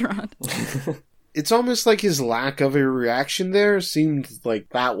restaurant. It's almost like his lack of a reaction there seemed like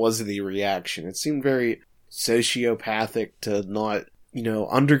that was the reaction. It seemed very sociopathic to not,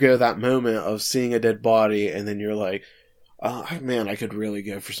 undergo that moment of seeing a dead body and then you're like, oh man, I could really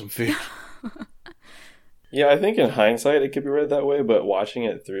go for some food. Yeah, I think in hindsight it could be read that way, but watching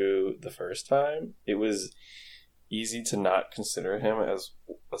it through the first time, it was easy to not consider him as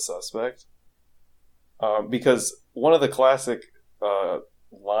a suspect. Because one of the classic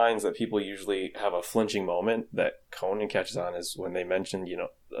lines that people usually have a flinching moment that Conan catches on is when they mention,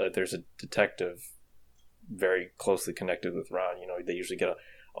 there's a detective very closely connected with Ron. They usually get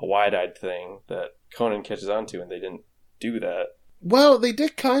a wide-eyed thing that Conan catches on to, and they didn't do that. Well, they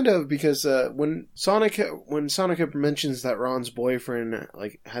did kind of, because when Sonoko mentions that Ron's boyfriend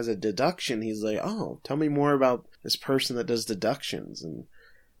like has a deduction, he's like, oh, tell me more about this person that does deductions. And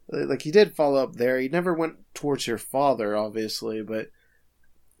like he did follow up there. He never went towards your father, obviously, but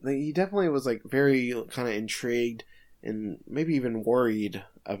he definitely was like very kind of intrigued. and maybe even worried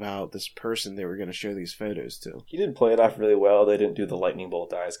about this person they were going to show these photos to. He did play it off really well. They didn't do the lightning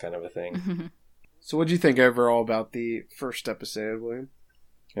bolt eyes kind of a thing. So what do you think overall about the first episode, William?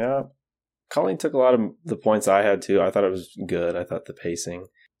 Yeah. Colleen took a lot of the points I had too. I thought it was good. I thought the pacing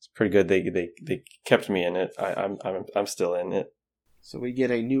was pretty good. They kept me in it. I'm still in it. So we get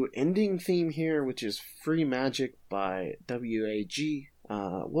a new ending theme here, which is Free Magic by WAG.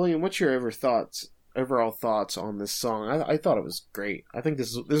 William, what's your overall thoughts on this song? I thought it was great. I think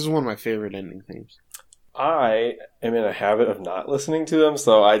this is one of my favorite ending themes. I am in a habit of not listening to them,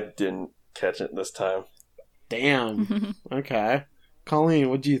 so I didn't catch it this time. Damn. Okay. Colleen,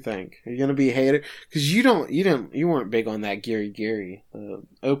 what do you think? Are you gonna be a hater? Because you weren't big on that Gary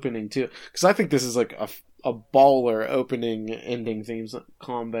opening too. Because I think this is like a baller opening ending themes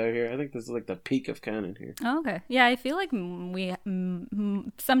combo here. I think this is like the peak of Conan here. Oh, okay. Yeah, I feel like we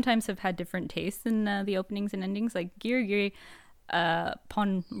sometimes have had different tastes in the openings and endings. Like Giri,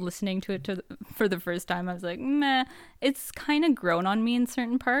 upon listening to it for the first time, I was like, meh, it's kind of grown on me in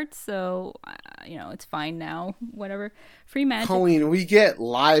certain parts, so, it's fine now, whatever. Free Magic. Colleen, we get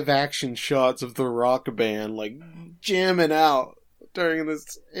live action shots of the rock band, like, jamming out during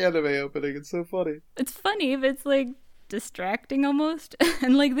this anime opening. It's so funny. It's funny, but it's, like, distracting almost.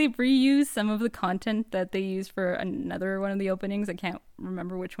 And, like, they reuse some of the content that they used for another one of the openings. I can't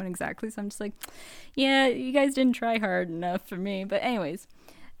remember which one exactly, so I'm just like, yeah, you guys didn't try hard enough for me. But anyways,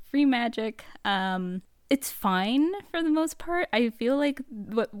 Free Magic, it's fine for the most part. I feel like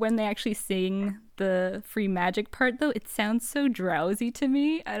when they actually sing the Free Magic part, though, it sounds so drowsy to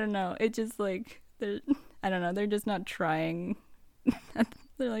me. I don't know. It just, like, they're just not trying.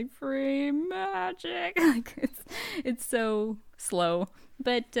 They're like, free magic. Like, it's so slow.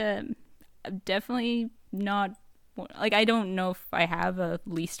 But definitely not, like, I don't know if I have a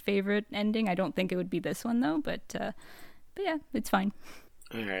least favorite ending. I don't think it would be this one, though. But yeah, it's fine.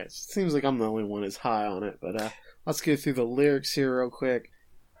 Alright, it seems like I'm the only one who's high on it. But let's go through the lyrics here real quick.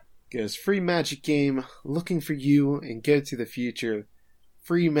 It goes, free magic game, looking for you and go to the future.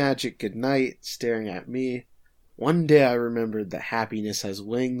 Free magic, good night, staring at me. One day I remembered that happiness has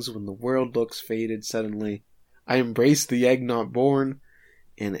wings when the world looks faded suddenly. I embrace the egg not born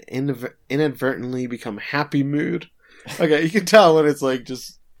and inadvertently become happy mood. Okay, you can tell when it's like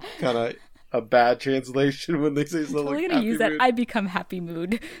just kind of a bad translation when they say something like happy use that. mood. I become happy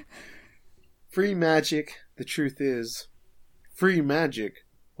mood. Free magic, the truth is. Free magic,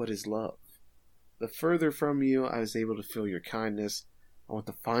 what is love? The further from you I was able to feel your kindness. I want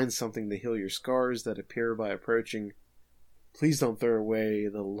to find something to heal your scars that appear by approaching. Please don't throw away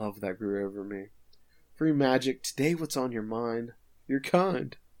the love that grew over me. Free magic, today what's on your mind? You're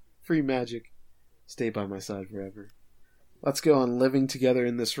kind. Free magic, stay by my side forever. Let's go on living together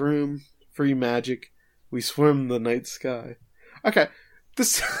in this room. Free magic, we swim the night sky. Okay,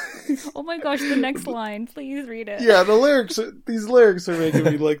 this... Oh my gosh, the next line. Please read it. Yeah, these lyrics are making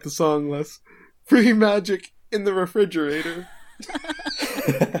me like the song less. Free magic in the refrigerator.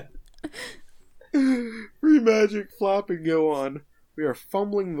 Free magic, flop and go on. We are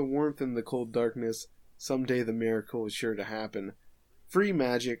fumbling the warmth in the cold darkness. Someday the miracle is sure to happen. Free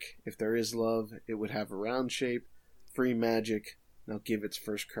magic, if there is love, it would have a round shape. Free magic, now give its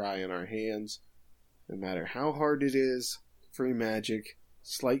first cry in our hands. No matter how hard it is, free magic.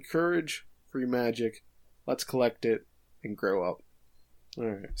 Slight courage, free magic. Let's collect it and grow up.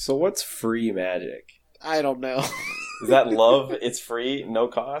 Alright. So what's free magic? I don't know. Is that love? It's free, no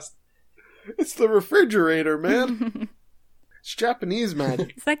cost? It's the refrigerator, man. It's Japanese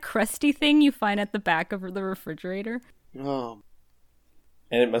magic. Is that crusty thing you find at the back of the refrigerator? Oh.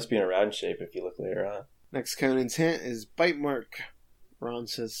 And it must be in a round shape if you look later on. Next Conan's hint is bite mark. Ron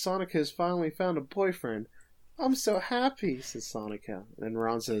says, Sonica has finally found a boyfriend. I'm so happy, says Sonica. And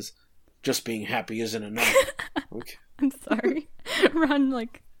Ron says, just being happy isn't enough. Okay. I'm sorry. Ron,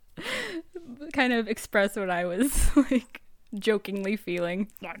 like, kind of expressed what I was, like, jokingly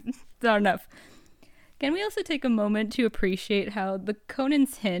feeling. Not enough. Can we also take a moment to appreciate how the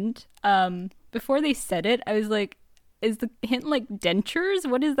Conan's hint, before they said it, I was like, is the hint like dentures?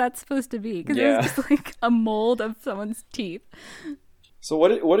 What is that supposed to be? Because it was just like a mold of someone's teeth. So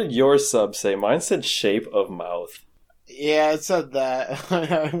what did your sub say? Mine said shape of mouth. Yeah, it said that.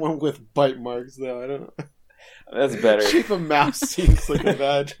 I went with bite marks, though. I don't know. That's better. Shape of mouth seems like a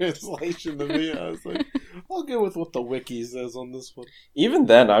bad translation to me. I was like, I'll go with what the wiki says on this one. Even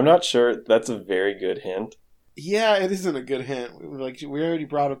then, I'm not sure that's a very good hint. Yeah, it isn't a good hint. We already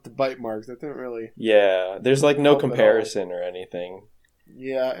brought up the bite marks. That didn't really... Yeah, there's like no comparison or anything.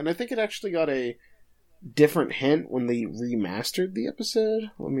 Yeah, and I think it actually got a different hint when they remastered the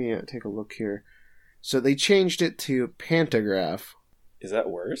episode. Let me take a look here. So they changed it to pantograph. Is that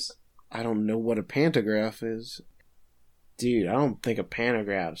worse? I don't know what a pantograph is. Dude, I don't think a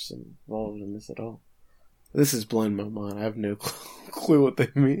pantograph's involved in this at all. This is blowing my mind. I have no clue what they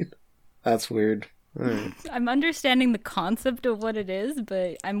mean. That's weird. Right. I'm understanding the concept of what it is,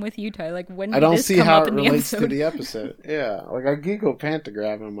 but I'm with you, Ty. Like, when I don't did this see come how up it in the relates to episode? the episode. Yeah, like I Google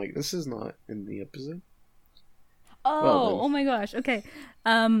pantograph and I'm like, this is not in the episode. Oh my gosh. Okay.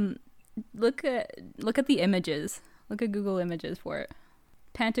 Look at the images. Look at Google Images for it.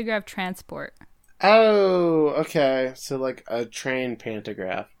 Pantograph transport. Oh, okay. So like a train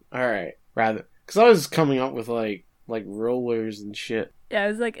pantograph. All right, rather because I was coming up with like rollers and shit. Yeah, I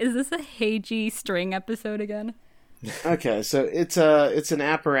was like, is this a Heiji string episode again? Okay, so it's an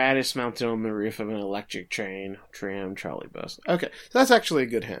apparatus mounted on the roof of an electric train, tram, trolley bus. Okay, so that's actually a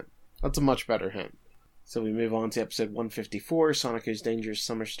good hint. That's a much better hint. So we move on to episode 154, Sonico's Dangerous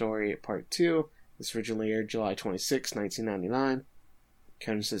Summer Story, Part 2. This originally aired July 26, 1999.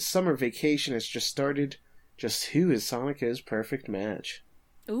 Conan says, summer vacation has just started. Just who is Sonico's perfect match?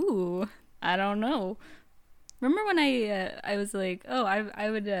 Ooh, I don't know. Remember when I was like, oh,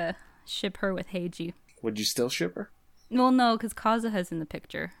 I would ship her with Heiji. Would you still ship her? Well, no, because Kazuha's in the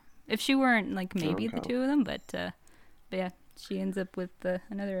picture. If she weren't, like, maybe Okay. the two of them, but yeah, she ends up with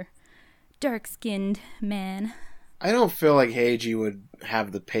another dark-skinned man. I don't feel like Heiji would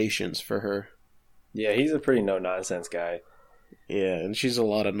have the patience for her. Yeah, he's a pretty no-nonsense guy. Yeah, and she's a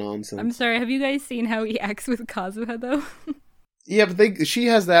lot of nonsense. I'm sorry, have you guys seen how he acts with Kazuha, though? Yeah, but she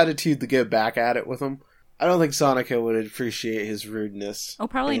has the attitude to go back at it with him. I don't think Sonico would appreciate his rudeness. Oh,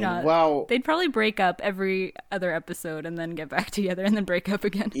 probably And not. Wow. They'd probably break up every other episode and then get back together and then break up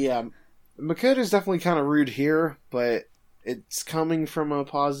again. Yeah, Makoto's definitely kind of rude here, but it's coming from a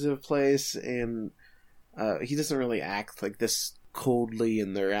positive place, and he doesn't really act like this coldly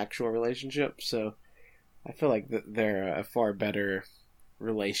in their actual relationship, so I feel like they're a far better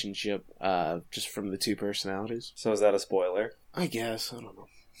relationship just from the two personalities. So is that a spoiler? I guess. I don't know.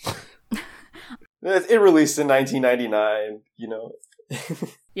 It released in 1999, you know.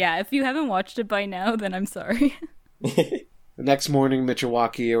 Yeah, if you haven't watched it by now, then I'm sorry. The next morning,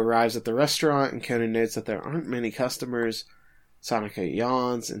 Michiwaki arrives at the restaurant, and Conan notes that there aren't many customers. Sonico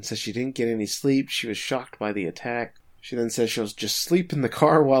yawns and says she didn't get any sleep. She was shocked by the attack. She then says she'll just sleep in the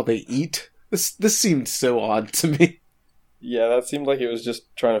car while they eat. This seemed so odd to me. Yeah, that seemed like it was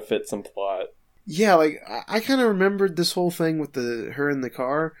just trying to fit some plot. Yeah, like, I kind of remembered this whole thing with her in the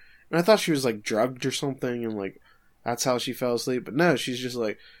car, and I thought she was, like, drugged or something, and, like, that's how she fell asleep. But no, she's just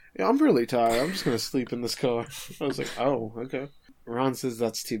like, yeah, I'm really tired. I'm just going to sleep in this car. I was like, oh, okay. Ron says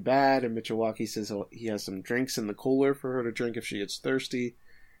that's too bad, and Michiwaki says he has some drinks in the cooler for her to drink if she gets thirsty,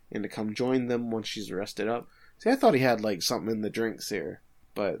 and to come join them once she's rested up. See, I thought he had, like, something in the drinks here,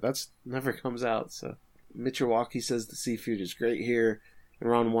 but that's never comes out, so. Michiwaki says the seafood is great here, and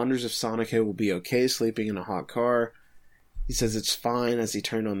Ron wonders if Sonico will be okay sleeping in a hot car. He says it's fine as he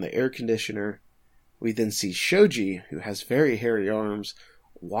turned on the air conditioner. We then see Shoji, who has very hairy arms,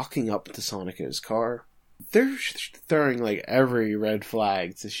 walking up to Sonico's car. They're throwing, like, every red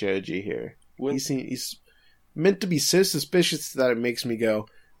flag to Shoji here. He's meant to be so suspicious that it makes me go,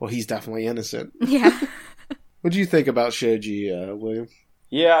 well, he's definitely innocent. Yeah. What do you think about Shoji, William?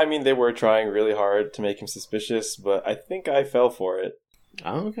 Yeah, I mean, they were trying really hard to make him suspicious, but I think I fell for it.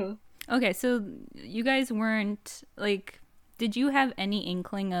 Oh, okay. Okay, so you guys weren't, like, did you have any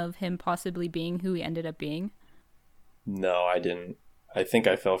inkling of him possibly being who he ended up being? No, I didn't. I think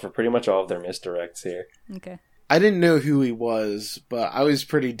I fell for pretty much all of their misdirects here. Okay. I didn't know who he was, but I was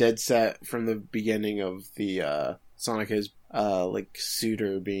pretty dead set from the beginning of the Sonico's like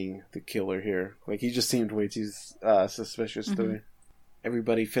suitor being the killer here. Like, he just seemed way too suspicious to me.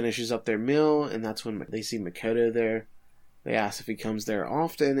 Everybody finishes up their meal, and that's when they see Makoto there. They ask if he comes there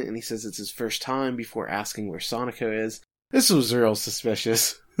often, and he says it's his first time before asking where Sonico is. This was real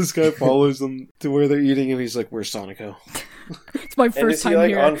suspicious. This guy follows them to where they're eating, and he's like, "Where's Sonico?" It's my And first is he, time like,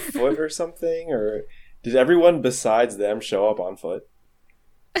 here. on foot or something? Or did everyone besides them show up on foot?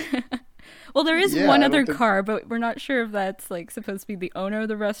 Well, there is Yeah, one I other don't think- car, but we're not sure if that's, like, supposed to be the owner of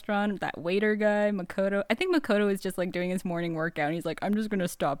the restaurant, that waiter guy, Makoto. I think Makoto is just, like, doing his morning workout, and he's like, I'm just gonna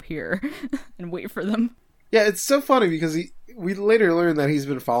stop here and wait for them. Yeah, it's so funny because we later learn that he's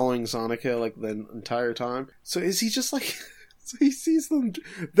been following Sonico like the entire time. So is he just like, so he sees them,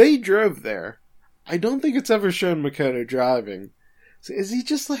 they drove there. I don't think it's ever shown Makoto driving. So is he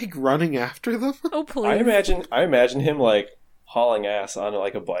just like running after them? Oh, please. I imagine him, like, hauling ass on,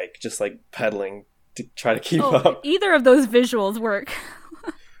 like, a bike, just, like, pedaling to try to keep Oh, up. either of those visuals work.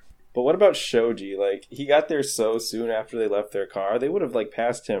 But what about Shoji? Like, he got there so soon after they left their car. They would have, like,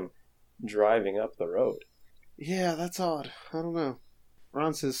 passed him driving up the road. Yeah, that's odd. I don't know.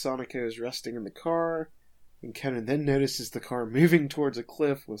 Ron says Sonico is resting in the car, and Conan then notices the car moving towards a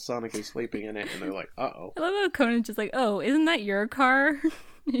cliff with Sonico sleeping in it, and they're like, uh-oh. I love how Conan's just like, oh, isn't that your car?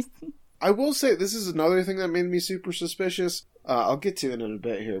 I will say, this is another thing that made me super suspicious. I'll get to it in a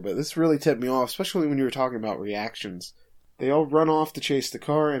bit here, but this really tipped me off, especially when you were talking about reactions. They all run off to chase the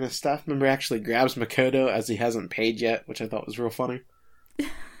car, and a staff member actually grabs Makoto as he hasn't paid yet, which I thought was real funny.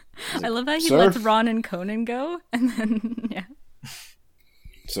 I love that he "Sir?" lets Ron and Conan go, and then, yeah.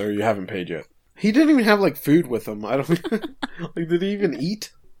 Sir, you haven't paid yet. He didn't even have, like, food with him. I don't... like, did he even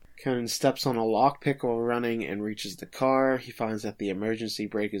eat? Conan steps on a lockpick while running and reaches the car. He finds that the emergency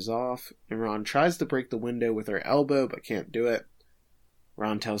brake is off, and Ron tries to break the window with her elbow, but can't do it.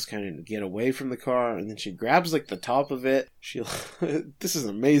 Ron tells Conan to get away from the car, and then she grabs, like, the top of it. She, this is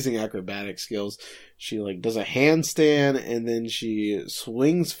amazing acrobatic skills. She, like, does a handstand, and then she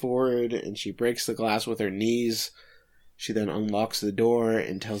swings forward, and she breaks the glass with her knees. She then unlocks the door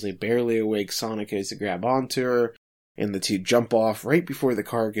and tells a barely awake Sonico to grab onto her, and the two jump off right before the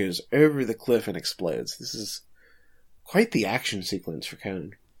car goes over the cliff and explodes. This is quite the action sequence for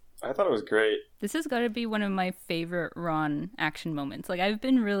Conan. I thought it was great. This has got to be one of my favorite Ron action moments. Like, I've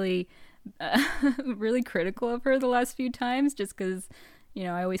been really, really critical of her the last few times, just because, you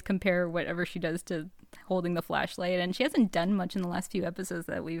know, I always compare whatever she does to holding the flashlight, and she hasn't done much in the last few episodes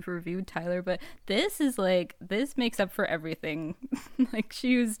that we've reviewed, Tyler, but this is like, this makes up for everything. Like,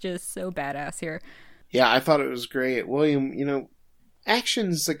 she was just so badass here. Yeah, I thought it was great. William, you know,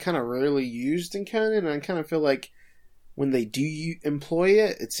 action's like kind of rarely used in Conan, and I kind of feel like when they do employ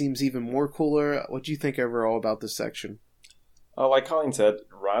it, it seems even more cooler. What do you think overall about this section? Like Colleen said,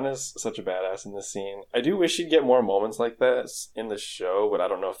 Ron is such a badass in this scene. I do wish she'd get more moments like this in the show, but I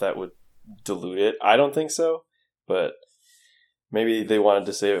don't know if that would dilute it. I don't think so, but maybe they wanted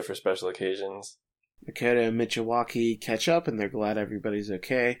to save it for special occasions. Makoto and Michiwaki catch up, and they're glad everybody's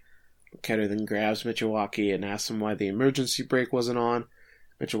okay. Makoto then grabs Michiwaki and asks him why the emergency brake wasn't on.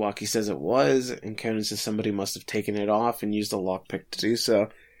 Michiwaki says it was, and Conan says somebody must have taken it off and used a lockpick to do so.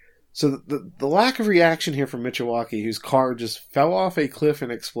 So the lack of reaction here from Michiwaki, whose car just fell off a cliff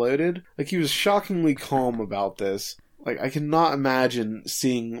and exploded, like, he was shockingly calm about this. Like, I cannot imagine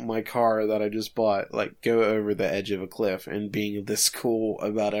seeing my car that I just bought, like, go over the edge of a cliff and being this cool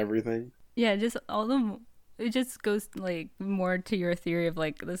about everything. Yeah, just it just goes, like, more to your theory of,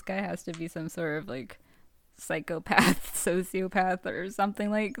 like, this guy has to be some sort of, like, psychopath, sociopath, or something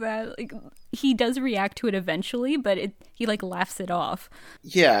like that. Like, he does react to it eventually, but he like laughs it off.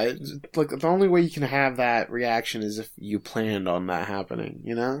 Yeah, like, the only way you can have that reaction is if you planned on that happening,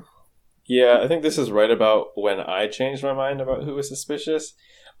 you know? Yeah, I think this is right about when I changed my mind about who was suspicious.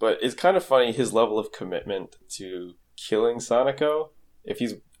 But it's kind of funny, his level of commitment to killing Sonico, if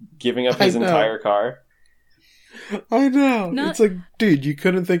he's giving up his entire car. I know. It's like, dude, you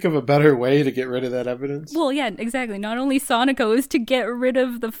couldn't think of a better way to get rid of that evidence? Well, yeah, exactly. Not only Sonico, is to get rid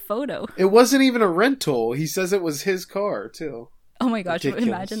of the photo. It wasn't even a rental. He says it was his car, too. Oh my gosh, Ridiculous.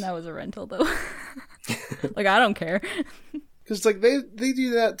 imagine that was a rental, though. Like, I don't care. Because, like, they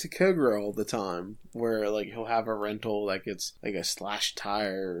do that to Kogoro all the time, where, like, he'll have a rental, like, it's, like, a slashed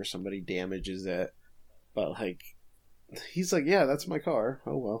tire or somebody damages it. But, like, he's like, yeah, that's my car.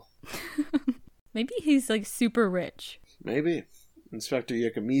 Oh, well. Maybe he's, like, super rich. Maybe. Inspector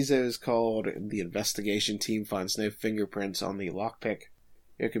Yokomizo is called, and the investigation team finds no fingerprints on the lockpick.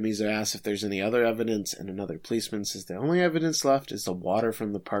 Yokomizo asks if there's any other evidence, and another policeman says the only evidence left is the water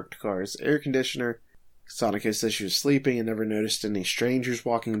from the parked car's air conditioner. Sonico says she was sleeping and never noticed any strangers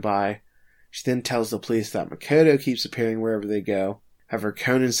walking by. She then tells the police that Makoto keeps appearing wherever they go. However,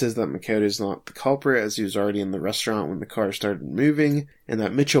 Conan says that Makoto is not the culprit, as he was already in the restaurant when the car started moving, and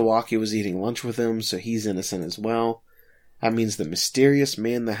that Michiwaki was eating lunch with him, so he's innocent as well. That means the mysterious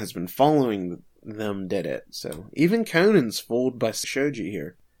man that has been following them did it. So even Conan's fooled by Shoji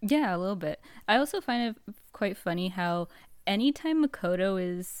here. Yeah, a little bit. I also find it quite funny how anytime Makoto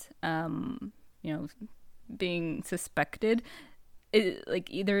is, being suspected, like,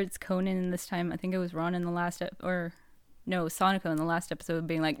 either it's Conan in this time, I think it was Ron in the last, Sonico in the last episode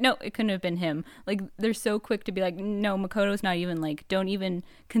being like, no, it couldn't have been him. Like, they're so quick to be like, no, Makoto's not even, like, don't even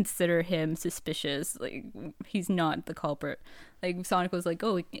consider him suspicious. Like, he's not the culprit. Like, Sonico's like,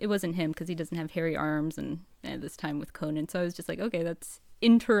 oh, it wasn't him because he doesn't have hairy arms, and this time with Conan. So I was just like, okay, that's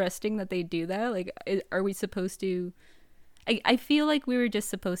interesting that they do that. Like, are we supposed to... I feel like we were just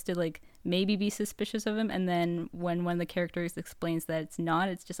supposed to, like, maybe be suspicious of him, and then when one of the characters explains that it's not,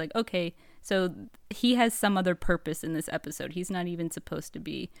 it's just like, okay, so he has some other purpose in this episode. He's not even supposed to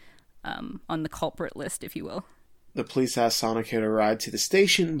be on the culprit list, if you will. The police ask Sanako to ride to the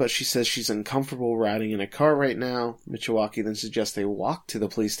station, but she says she's uncomfortable riding in a car right now. Michiwaki then suggests they walk to the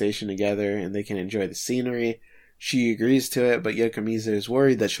police station together and they can enjoy the scenery. She agrees to it, but Yokomizu is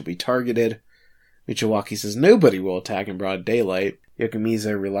worried that she'll be targeted. Michiwaki says nobody will attack in broad daylight.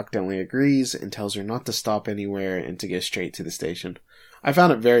 Yokomizu reluctantly agrees and tells her not to stop anywhere and to go straight to the station. I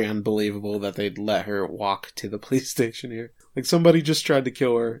found it very unbelievable that they'd let her walk to the police station here. Like, somebody just tried to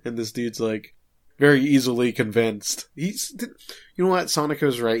kill her, and this dude's, like, very easily convinced. You know what?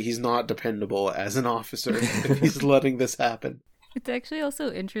 Sanako's right. He's not dependable as an officer if he's letting this happen. It's actually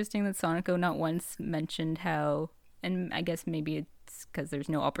also interesting that Sanako not once mentioned how, and I guess maybe it's because there's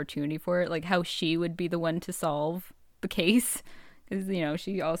no opportunity for it, like how she would be the one to solve the case. Because, you know,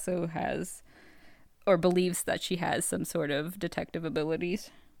 she also has, or believes that she has some sort of detective abilities.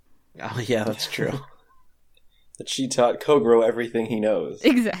 Oh, yeah, that's true. That she taught Kogoro everything he knows.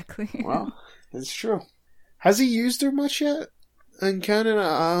 Exactly. Well, it's true. Has he used her much yet? And kind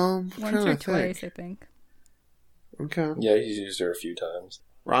of, once or twice, I think. Okay. Yeah, he's used her a few times.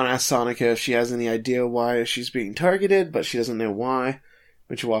 Ron asks Sanako if she has any idea why she's being targeted, but she doesn't know why.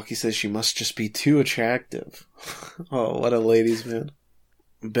 Michiwaki says she must just be too attractive. Oh, what a ladies' man.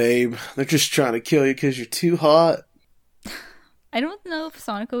 Babe, they're just trying to kill you because you're too hot. I don't know if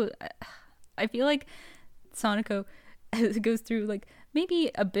Sanako... I feel like Sanako goes through, like,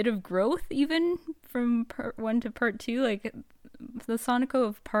 maybe a bit of growth even from part 1 to part 2. Like, the Sanako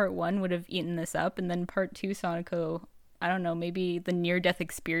of part 1 would have eaten this up, and then part 2 Sanako, I don't know, maybe the near-death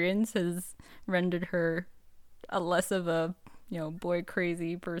experience has rendered her a less of a, you know,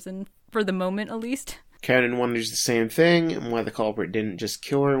 boy-crazy person, for the moment at least. Conan wonders the same thing, and why the culprit didn't just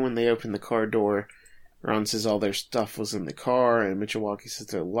kill her when they opened the car door. Ron says all their stuff was in the car, and Michiwaki says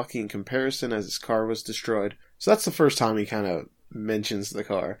they're lucky in comparison as his car was destroyed. So that's the first time he kind of mentions the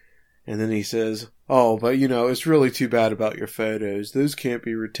car. And then he says, oh, but you know, it's really too bad about your photos. Those can't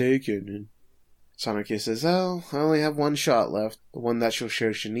be retaken. And Sanako says, oh, I only have one shot left. The one that she'll show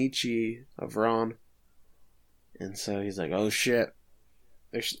Shinichi of Ron. And so he's like, oh shit.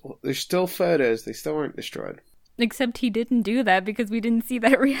 There's still photos. They still aren't destroyed. Except he didn't do that because we didn't see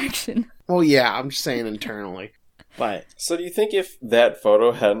that reaction. Well, yeah, I'm just saying internally. But so do you think if that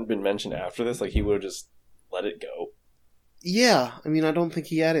photo hadn't been mentioned after this, like, he would have just let it go? Yeah, I mean, I don't think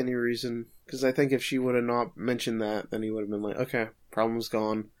he had any reason. Because I think if she would have not mentioned that, then he would have been like, okay, problem's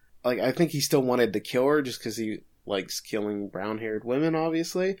gone. Like, I think he still wanted to kill her just because he likes killing brown-haired women,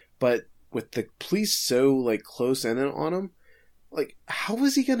 obviously. But with the police so, like, close in on him, like, how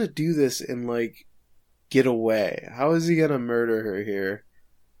is he gonna do this and, like, get away? How is he gonna murder her here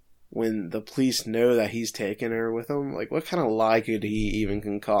when the police know that he's taking her with him? Like, what kind of lie could he even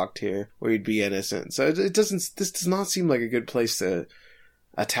concoct here where he'd be innocent? So this does not seem like a good place to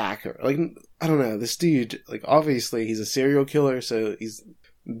attack her. Like, I don't know, this dude, like, obviously he's a serial killer, so he's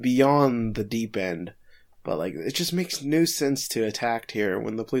beyond the deep end. But, like, it just makes no sense to attack here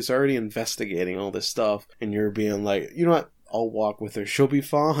when the police are already investigating all this stuff, and you're being like, you know what, I'll walk with her, she'll be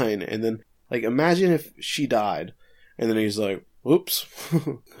fine. And then, like, imagine if she died, and then he's like, whoops.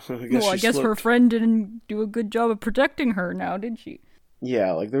 I guess her friend didn't do a good job of protecting her now, did she?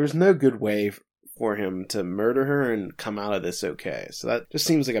 Yeah, like, there was no good way for him to murder her and come out of this okay. So that just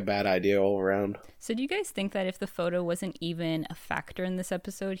seems like a bad idea all around. So do you guys think that if the photo wasn't even a factor in this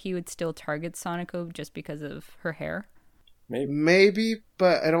episode, he would still target Sanako just because of her hair? Maybe,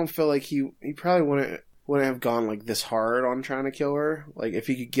 but I don't feel like he probably wouldn't have gone, like, this hard on trying to kill her. Like, if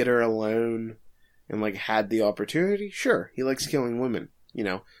he could get her alone and, like, had the opportunity, sure, he likes killing women, you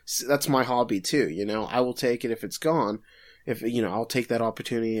know. That's my hobby, too, you know. I will take it if it's gone. If, you know, I'll take that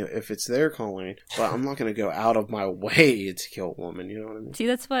opportunity if it's their calling, but I'm not going to go out of my way to kill a woman, you know what I mean? See,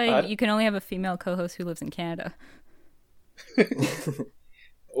 that's why you can only have a female co-host who lives in Canada.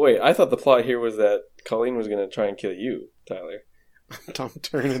 Wait, I thought the plot here was that Colleen was going to try and kill you, Tyler. I'm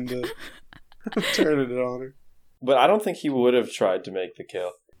turning it on her. But I don't think he would have tried to make the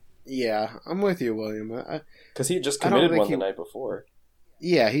kill. Yeah, I'm with you, William. Because he just committed one the night before.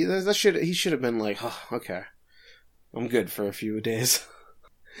 Yeah, he should have been like, oh, okay, I'm good for a few days.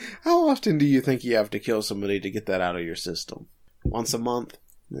 How often do you think you have to kill somebody to get that out of your system? Once a month,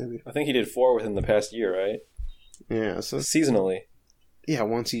 maybe? I think he did 4 within the past year, right? Yeah, so seasonally. Yeah,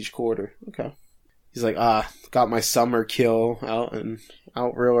 once each quarter. Okay. He's like, got my summer kill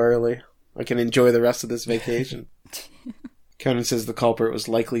out real early. I can enjoy the rest of this vacation. Conan says the culprit was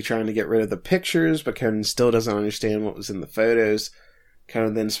likely trying to get rid of the pictures, but Conan still doesn't understand what was in the photos.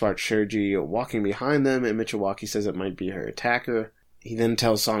 Conan then spots Shoji walking behind them, and Michiwaki says it might be her attacker. He then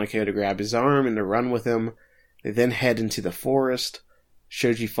tells Sanako to grab his arm and to run with him. They then head into the forest.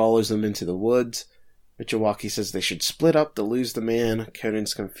 Shoji follows them into the woods. Michiwaki says they should split up to lose the man.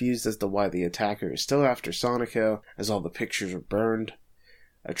 Conan's confused as to why the attacker is still after Sonico, as all the pictures are burned.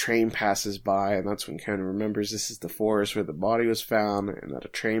 A train passes by, and that's when Conan remembers this is the forest where the body was found, and that a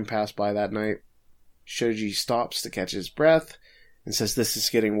train passed by that night. Shoji stops to catch his breath, and says this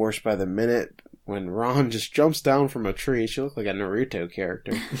is getting worse by the minute, when Ron just jumps down from a tree. She looked like a Naruto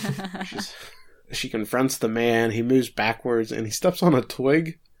character. She confronts the man, he moves backwards, and he steps on a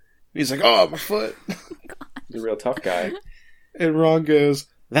twig. He's like, oh, my foot. He's a real tough guy. And Ron goes,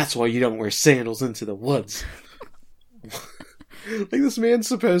 that's why you don't wear sandals into the woods. Like, this man's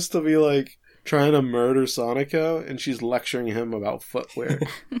supposed to be, like, trying to murder Sonico, and she's lecturing him about footwear.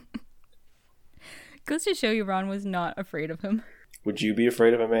 Goes to show you Ron was not afraid of him. Would you be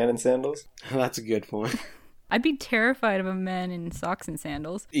afraid of a man in sandals? That's a good point. I'd be terrified of a man in socks and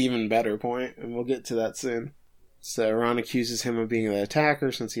sandals. Even better point, and we'll get to that soon. So Ron accuses him of being the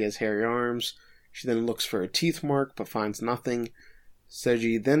attacker since he has hairy arms. She then looks for a teeth mark, but finds nothing.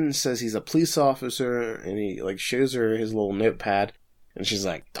 Seiji then says he's a police officer, and he shows her his little notepad, and she's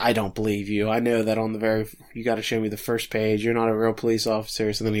like, I don't believe you. I know that you gotta show me the first page. You're not a real police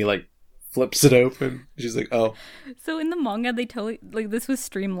officer. So then he flips it open. She's like, oh. So in the manga, they totally, this was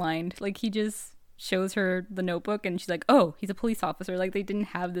streamlined. He just shows her the notebook, and she's like, oh, he's a police officer. They didn't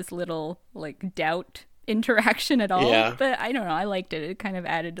have this little, doubt interaction at all. Yeah. But I don't know, I liked it. It kind of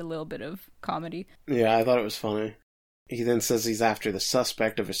added a little bit of comedy. Yeah, I thought it was funny. He then says he's after the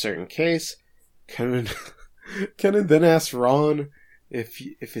suspect of a certain case. Conan then asks Ron if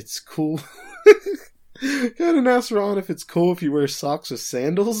it's cool. Conan asks Ron if it's cool if he wears socks with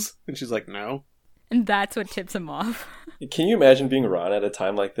sandals, and she's like, no. And that's what tips him off. Can you imagine being Ron at a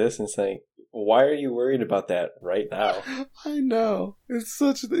time like this and saying, why are you worried about that right now? I know. It's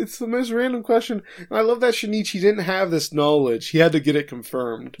the most random question. And I love that Shinichi didn't have this knowledge. He had to get it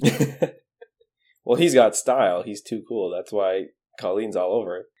confirmed. Well, he's got style. He's too cool. That's why Colleen's all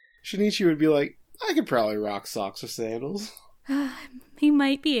over it. Shinichi would be like, I could probably rock socks with sandals. He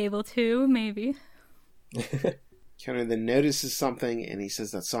might be able to, maybe. Conan then notices something, and he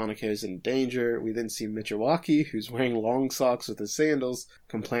says that Sonico is in danger. We then see Michiwaki, who's wearing long socks with his sandals,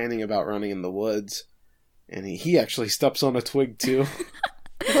 complaining about running in the woods. And he actually steps on a twig, too.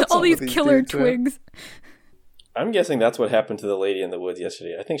 All these killer twigs. I'm guessing that's what happened to the lady in the woods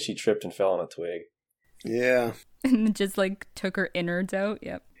yesterday. I think she tripped and fell on a twig. Yeah. And just took her innards out.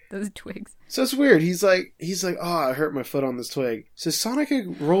 Yep. Those twigs. So it's weird. He's like, oh, I hurt my foot on this twig. So Sonic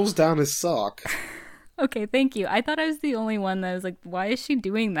rolls down his sock. Okay, thank you. I thought I was the only one that was like, why is she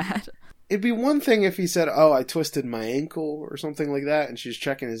doing that? It'd be one thing if he said, oh, I twisted my ankle or something like that, and she's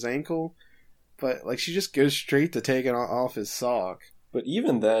checking his ankle. But she just goes straight to taking off his sock. But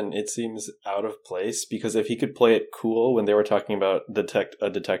even then, it seems out of place, because if he could play it cool when they were talking about a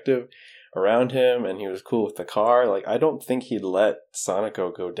detective around him, and he was cool with the car, I don't think he'd let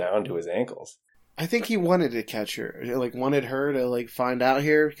Sonico go down to his ankles. I think he wanted to catch her. Wanted her to, find out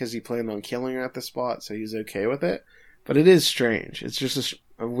here, because he planned on killing her at the spot, so he's okay with it. But it is strange. It's just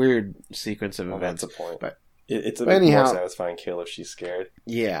a weird sequence of events. That's a point. But it's a bit more satisfying kill if she's scared.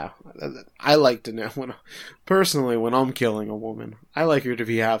 Yeah. I like to know, personally, when I'm killing a woman, I like her to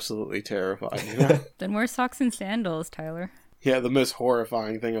be absolutely terrified. You know? Then wear socks and sandals, Tyler. Yeah, the most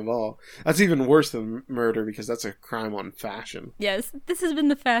horrifying thing of all. That's even worse than murder, because that's a crime on fashion. Yes, this has been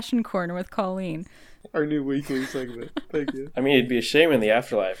the Fashion Corner with Colleen. Our new weekly segment. Thank you. I mean, it'd be a shame in the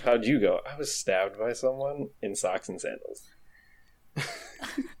afterlife. How'd you go? I was stabbed by someone in socks and sandals.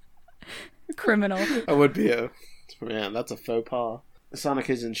 Criminal. That would be that's a faux pas.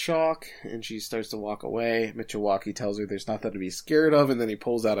 Sonic is in shock, and she starts to walk away. Michiwaki tells her there's nothing to be scared of, and then he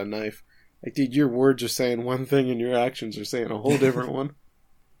pulls out a knife. Dude, your words are saying one thing, and your actions are saying a whole different one.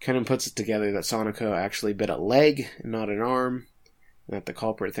 Conan puts it together that Sonico actually bit a leg, and not an arm, and that the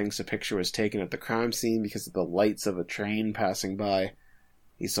culprit thinks the picture was taken at the crime scene because of the lights of a train passing by.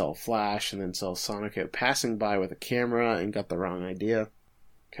 He saw a flash, and then saw Sonico passing by with a camera, and got the wrong idea.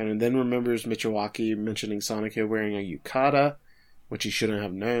 Conan then remembers Michiwaki mentioning Sonico wearing a yukata, which he shouldn't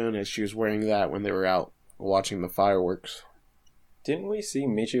have known, as she was wearing that when they were out watching the fireworks. Didn't we see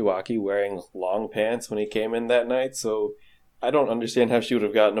Michiwaki wearing long pants when he came in that night? So I don't understand how she would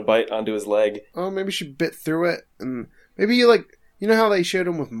have gotten a bite onto his leg. Oh, maybe she bit through it, and maybe you know how they showed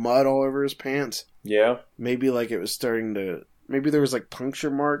him with mud all over his pants? Yeah. Maybe it was starting to, maybe there was puncture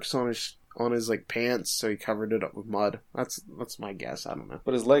marks on his pants, so he covered it up with mud. That's my guess. I don't know.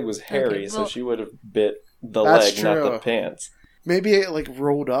 But his leg was hairy, so she would have bit the leg, true. Not the pants. Maybe it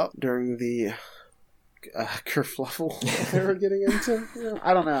rolled up during the kerfluffle they were getting into.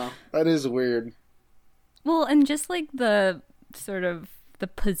 I don't know. That is weird. Well, and just the sort of the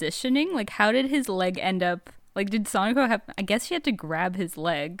positioning. Like, how did his leg end up? Like, did Sonico have? I guess he had to grab his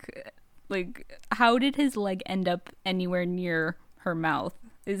leg. Like, how did his leg end up anywhere near her mouth?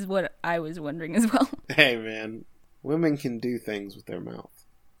 Is what I was wondering as well. Hey, man, women can do things with their mouth.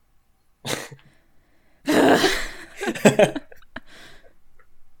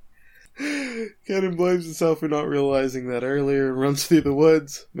 Conan blames himself for not realizing that earlier and runs through the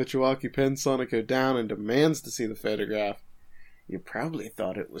woods. Michiwaki pins Sonico down and demands to see the photograph. You probably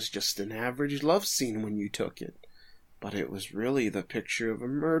thought it was just an average love scene when you took it, but it was really the picture of a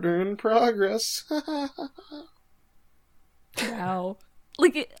murder in progress. Wow.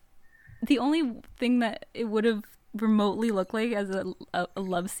 Like, the only thing that it would have remotely looked like as a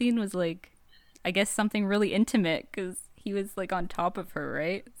love scene was, like, I guess something really intimate, because he was, like, on top of her,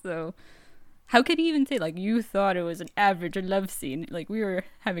 right? So how could he even say, like, you thought it was an average love scene? Like, we were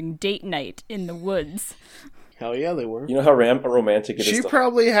having date night in the woods. Hell yeah, they were. You know how romantic it is. She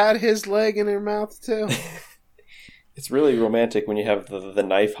probably had his leg in her mouth, too. It's really romantic when you have the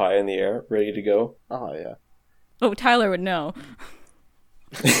knife high in the air, ready to go. Oh, yeah. Oh, Tyler would know.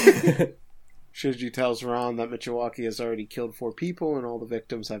 Shoji tells Ron that Michiwaki has already killed 4 people and all the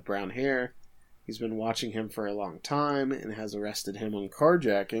victims have brown hair. He's been watching him for a long time and has arrested him on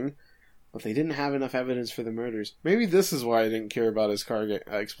carjacking, but they didn't have enough evidence for the murders. Maybe this is why I didn't care about his car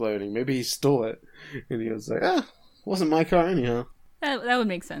exploding. Maybe he stole it. And he was like, wasn't my car anyhow. That would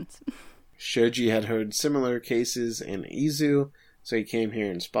make sense. Shoji had heard similar cases in Izu, so he came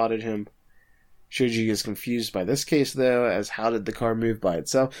here and spotted him. Shoji is confused by this case, though, as how did the car move by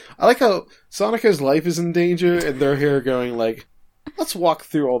itself? I like how Sonico's life is in danger, and they're here going like, let's walk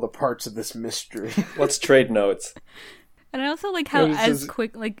through all the parts of this mystery. Let's trade notes. And I also like how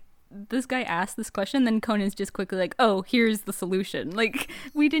this guy asked this question, then Conan's just quickly like, oh, here's the solution. Like,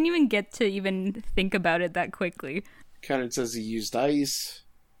 we didn't even get to even think about it that quickly. Conan says he used ice.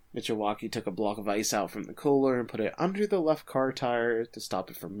 Michiwaki took a block of ice out from the cooler and put it under the left car tire to stop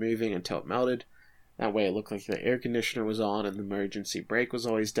it from moving until it melted. That way it looked like the air conditioner was on and the emergency brake was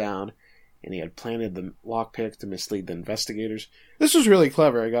always down, and he had planted the lockpick to mislead the investigators. This was really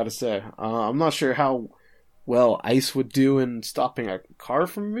clever, I gotta say. I'm not sure how well ice would do in stopping a car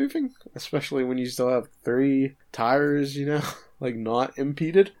from moving, especially when you still have 3 tires, like not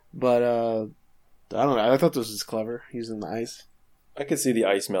impeded. But, I don't know, I thought this was clever, using the ice. I could see the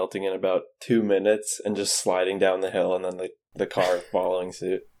ice melting in about 2 minutes and just sliding down the hill and then the car following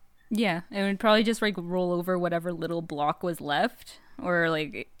suit. Yeah, it would probably just like roll over whatever little block was left, or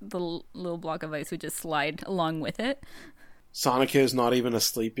like the little block of ice would just slide along with it. Sonico's not even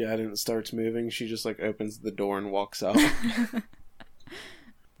asleep yet and it starts moving. She just like opens the door and walks out.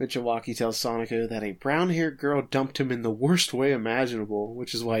 Michiwaki tells Sonico that a brown-haired girl dumped him in the worst way imaginable,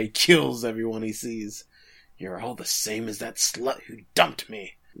 which is why he kills everyone he sees. You're all the same as that slut who dumped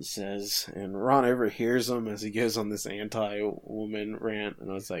me, he says, and Ron overhears him as he goes on this anti-woman rant,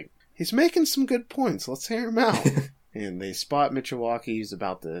 and I was like, he's making some good points, let's hear him out. And they spot Michiwaki, who's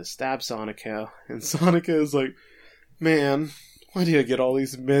about to stab Sonico, and Sonico is like, man, why do you get all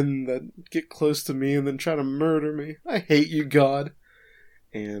these men that get close to me and then try to murder me? I hate you, God.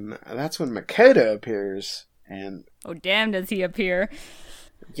 And that's when Makoto appears, and... oh, damn, does he appear.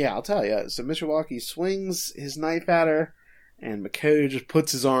 Yeah, I'll tell you. So Michiwaki swings his knife at her, and Makoto just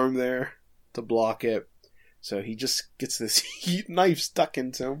puts his arm there to block it. So he just gets this knife stuck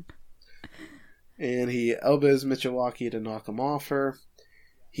into him. And he elbows Michiwaki to knock him off her.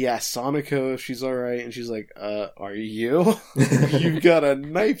 He asks Sonico if she's alright, and she's like, are you? You've got a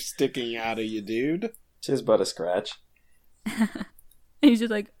knife sticking out of you, dude. She's but a scratch. He's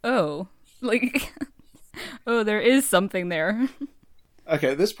just like, oh. Like, oh, there is something there.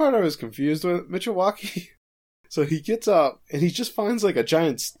 Okay, this part I was confused with. Michiwaki, so he gets up and he just finds like a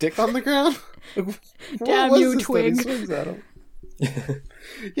giant stick on the ground. Damn you, twig. He swings at him?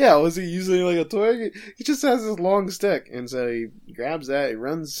 Yeah, was he using like a twig? He just has this long stick, and so he grabs that, he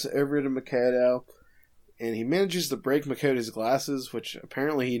runs over to Makoto, and he manages to break Makoto's glasses, which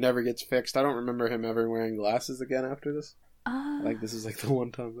apparently he never gets fixed. I don't remember him ever wearing glasses again after this. Like, this is like the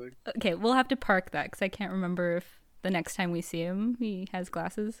one-time thing. Okay, we'll have to park that, because I can't remember if the next time we see him, he has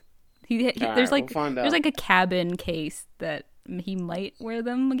glasses. There's like a cabin case that he might wear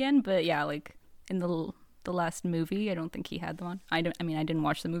them again, but yeah, like in the last movie, I don't think he had them on. I didn't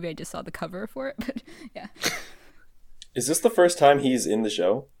watch the movie, I just saw the cover for it, but yeah. Is this the first time he's in the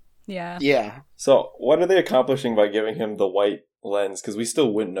show? Yeah. Yeah. So, what are they accomplishing by giving him the white lens? Because we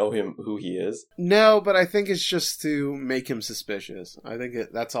still wouldn't know who he is. No, but I think it's just to make him suspicious. I think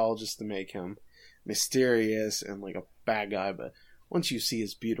that's all just to make him mysterious and like a bad guy, but once you see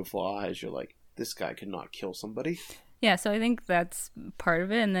his beautiful eyes, you're like, this guy could not kill somebody. Yeah, so I think that's part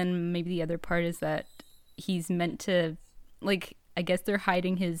of it, and then maybe the other part is that he's meant to, like, I guess they're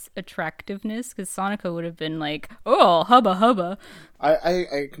hiding his attractiveness, because Sonoko would have been like, oh, hubba hubba.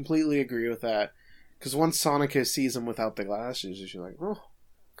 I completely agree with that. Because once Sonica sees him without the glasses, she's like, oh,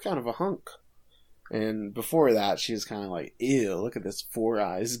 kind of a hunk. And before that, she's kind of like, ew, look at this four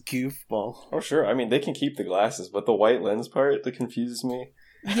eyes goofball. Oh, sure. I mean, they can keep the glasses, but the white lens part that confuses me.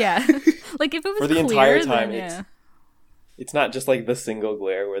 Yeah. Like, if it was For the clear, entire time, then, yeah. It's not just like the single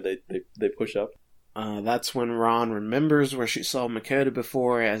glare where they push up. That's when Ron remembers where she saw Makoto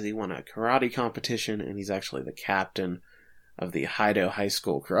before, as he won a karate competition, and he's actually the captain of the Haido High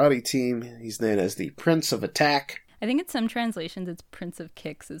School karate team. He's known as the Prince of Attack. I think in some translations it's Prince of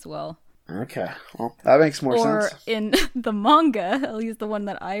Kicks as well. Okay, well, that makes more sense. Or in the manga, at least the one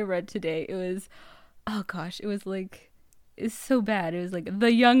that I read today, it was, oh gosh, it was like, it's so bad. It was like,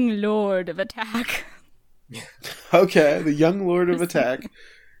 the Young Lord of Attack. Okay, the Young Lord of Attack.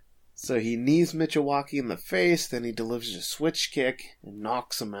 So he knees Michiwaki in the face, then he delivers a switch kick and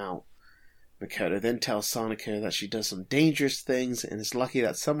knocks him out. Makoto then tells Sonoko that she does some dangerous things and is lucky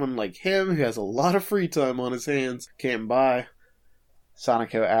that someone like him, who has a lot of free time on his hands, came by.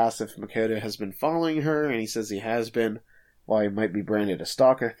 Sonoko asks if Makoto has been following her, and he says he has been. While he might be branded a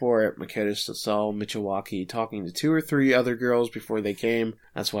stalker for it, Makoto saw Michiwaki talking to 2 or 3 other girls before they came.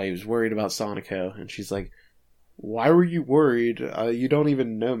 That's why he was worried about Sonoko. And she's like, why were you worried? You don't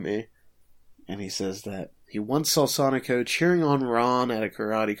even know me. And he says that he once saw Sonoko cheering on Ron at a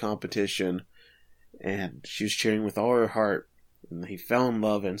karate competition, and she was cheering with all her heart, and he fell in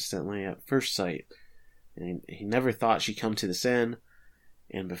love instantly at first sight. And he never thought she'd come to this end.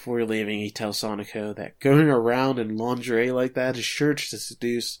 And before leaving, he tells Sonoko that going around in lingerie like that is sure to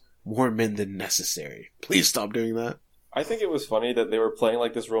seduce more men than necessary. Please stop doing that. I think it was funny that they were playing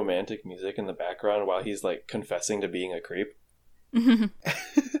like this romantic music in the background while he's like confessing to being a creep.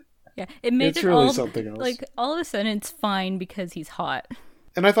 Yeah, it made It's it really all, something else. like, all of a sudden it's fine because he's hot.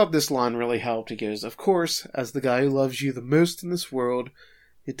 And I thought this line really helped. He goes, of course, as the guy who loves you the most in this world,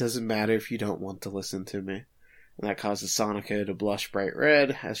 it doesn't matter if you don't want to listen to me. And that causes Sonoko to blush bright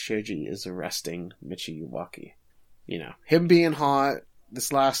red as Shoji is arresting Michiwaki. You know, him being hot,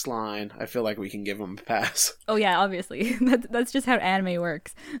 this last line, I feel like we can give him a pass. Oh yeah, obviously. That's just how anime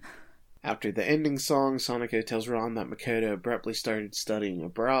works. After the ending song, Sonoko tells Ron that Makoto abruptly started studying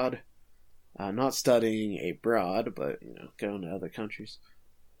abroad. Not studying abroad, but, you know, going to other countries.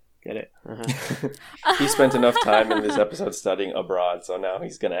 Get it? Uh-huh. He spent enough time in this episode studying abroad, so now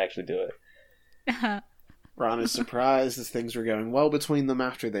he's going to actually do it. Ron is surprised as things were going well between them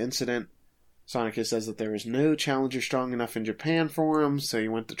after the incident. Sonoko says that there was no challenger strong enough in Japan for him, so he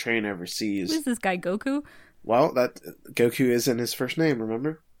went to train overseas. Who is this guy, Goku? Well, that Goku isn't his first name,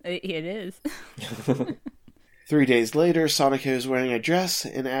 remember? It is. 3 days later, Sonoko is wearing a dress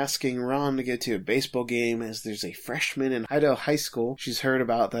and asking Ron to go to a baseball game as there's a freshman in Haido High School she's heard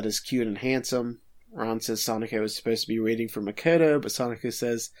about that is cute and handsome. Ron says Sonoko is supposed to be waiting for Makoto, but Sonoko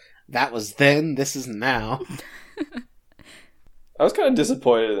says, that was then, this is now. I was kind of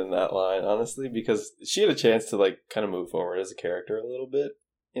disappointed in that line, honestly, because she had a chance to like kind of move forward as a character a little bit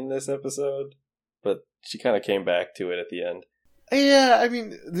in this episode, but she kind of came back to it at the end. Yeah, I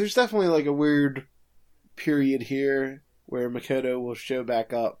mean, there's definitely like a weird period here where Makoto will show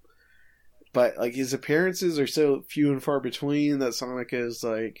back up, but like his appearances are so few and far between that Sonoko is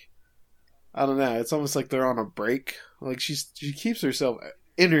like, I don't know, it's almost like they're on a break. Like she keeps herself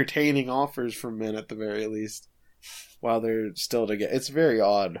entertaining offers from men at the very least while they're still together. It's very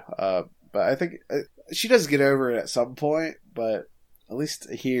odd, but I think she does get over it at some point, but at least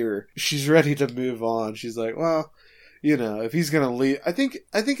here she's ready to move on. She's like, well, you know, if he's gonna leave, I think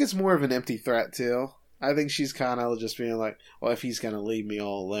it's more of an empty threat too. I think she's kind of just being like, well, if he's gonna leave me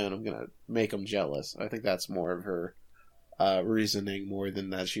all alone, I'm gonna make him jealous. I think that's more of her reasoning more than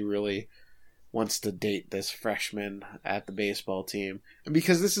that she really wants to date this freshman at the baseball team. And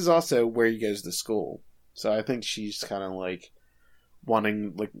because this is also where he goes to school. So I think she's kind of like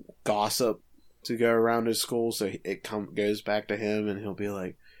wanting like gossip to go around his school, so it goes back to him and he'll be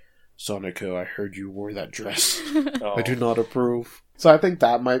like, Sonoko, I heard you wore that dress. Oh. I do not approve. So I think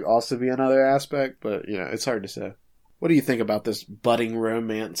that might also be another aspect, but you know, it's hard to say. What do you think about this budding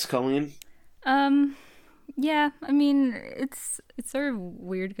romance, Colleen? Yeah, I mean, it's sort of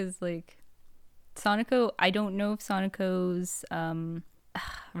weird because like Sonoko, I don't know if Sonoko's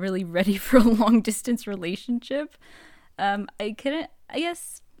really ready for a long distance relationship. I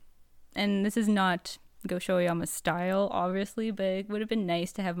guess, and this is not Go Shoyama's style, obviously, but it would have been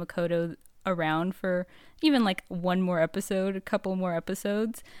nice to have Makoto around for even like one more episode, a couple more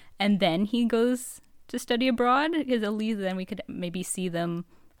episodes, and then he goes to study abroad, because at least then we could maybe see them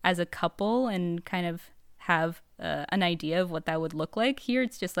as a couple and kind of have an idea of what that would look like. Here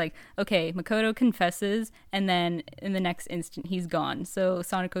it's just like, okay, Makoto confesses, and then in the next instant he's gone. So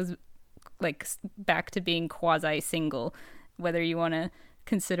Sanako's like back to being quasi-single, whether you want to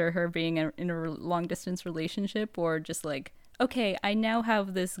consider her being in a long-distance relationship or just like, okay, I now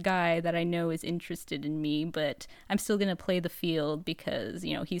have this guy that I know is interested in me, but I'm still going to play the field because,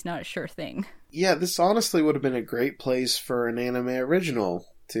 you know, he's not a sure thing. Yeah, this honestly would have been a great place for an anime original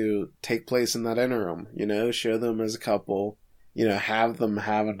to take place in that interim, you know, show them as a couple, you know, have them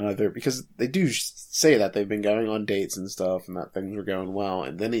have another, because they do say that they've been going on dates and stuff and that things are going well,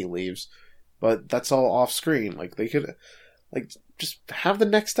 and then he leaves, but that's all off screen. Like, they could, like, just have the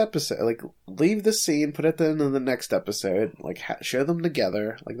next episode, like, leave the scene, put it at the end of the next episode, like, show them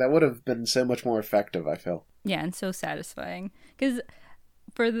together. Like, that would have been so much more effective, I feel. Yeah, and so satisfying. Because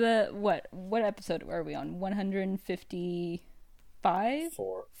for the, what episode are we on? 155?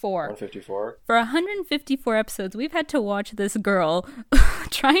 4. 154. For 154 episodes, we've had to watch this girl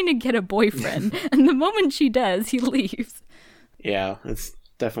trying to get a boyfriend, and the moment she does, he leaves. Yeah, it's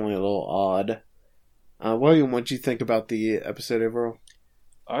definitely a little odd. William, what do you think about the episode overall?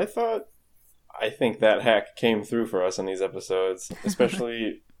 I think that hack came through for us in these episodes,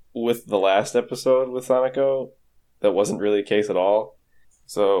 especially with the last episode with Sanako. That wasn't really the case at all.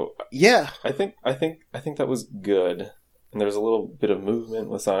 So yeah, I think that was good. And there's a little bit of movement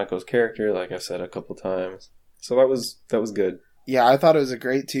with Sanako's character, like I've said a couple times. So that was good. Yeah, I thought it was a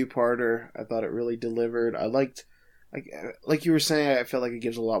great two-parter. I thought it really delivered. I liked, like you were saying, I feel like it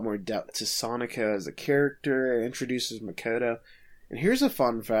gives a lot more depth to Sanako as a character. It introduces Makoto. And here's a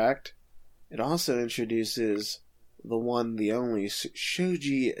fun fact. It also introduces the one, the only,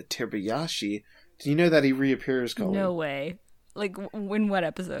 Shoji Terabayashi. Do you know that he reappears, Colleen? No way. Like, in what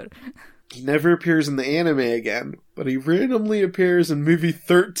episode? He never appears in the anime again, but he randomly appears in movie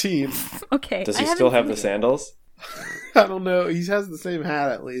 13. Okay. Does he still have the sandals? I don't know. He has the same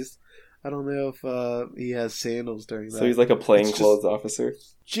hat, at least. I don't know if he has sandals during that. So he's like a plainclothes officer.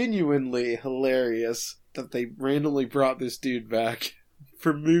 Genuinely hilarious that they randomly brought this dude back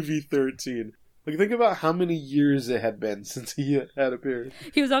for movie 13. Like, think about how many years it had been since he had appeared.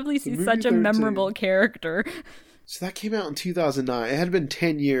 He was obviously such a memorable character. So that came out in 2009. It had been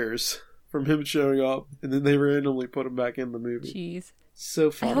 10 years from him showing up, and then they randomly put him back in the movie. Jeez.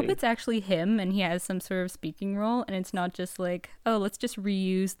 So funny. I hope it's actually him and he has some sort of speaking role, and it's not just like, oh, let's just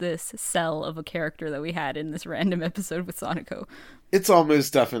reuse this cell of a character that we had in this random episode with Sanako. It's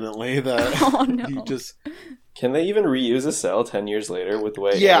almost definitely that. Oh, no. He just... Can they even reuse a cell 10 years later with the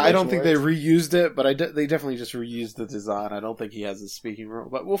way... Yeah, I don't think works? they reused it, but they definitely just reused the design. I don't think he has a speaking role.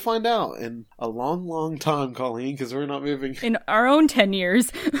 But we'll find out in a long, long time, Colleen, because we're not moving... In our own 10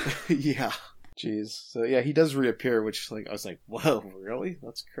 years. Yeah. Jeez. So, yeah, he does reappear, which, like, I was like, whoa, really?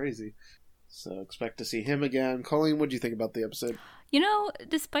 That's crazy. So, expect to see him again. Colleen, what do you think about the episode? You know,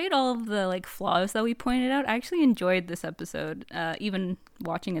 despite all of the, like, flaws that we pointed out, I actually enjoyed this episode, even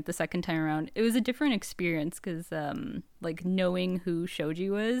watching it the second time around. It was a different experience, because, like, knowing who Shoji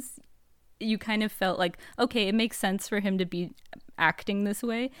was, you kind of felt like, okay, it makes sense for him to be acting this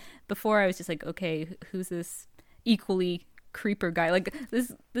way. Before, I was just like, okay, who's this equally creeper guy? Like,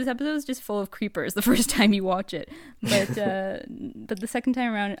 this episode is just full of creepers the first time you watch it, but the second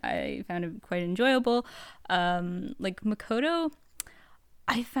time around I found it quite enjoyable. Like, Makoto,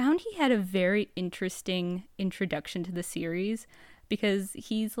 I found he had a very interesting introduction to the series, because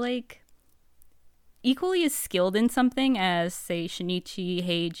he's like equally as skilled in something as, say, Shinichi,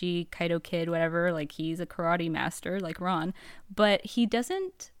 Heiji, Kaito Kid, whatever. Like, he's a karate master like Ron, but he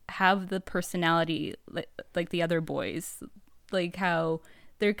doesn't have the personality like the other boys, like how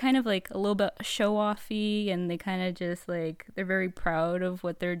they're kind of like a little bit show-offy, and they kind of just like, they're very proud of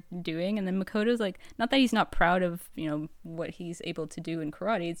what they're doing. And then Makoto's like, not that he's not proud of, you know, what he's able to do in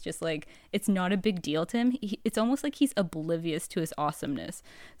karate, it's just like, it's not a big deal to him. It's almost like he's oblivious to his awesomeness.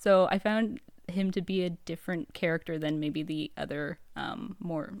 So I found him to be a different character than maybe the other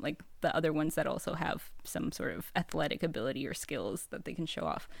more like the other ones that also have some sort of athletic ability or skills that they can show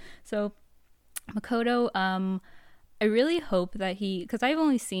off. So Makoto, I really hope that because I've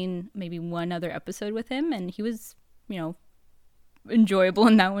only seen maybe one other episode with him, and he was, you know, enjoyable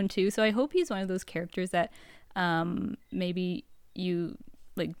in that one too. So I hope he's one of those characters that maybe you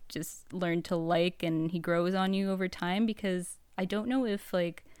like just learn to like, and he grows on you over time, because I don't know if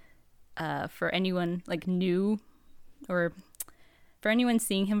like for anyone like new, or for anyone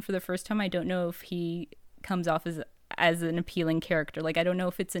seeing him for the first time, I don't know if he comes off as an appealing character. Like, I don't know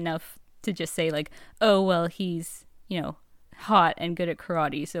if it's enough to just say like, oh, well, he's, you know, hot and good at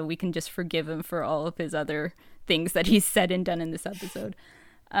karate, so we can just forgive him for all of his other things that he's said and done in this episode.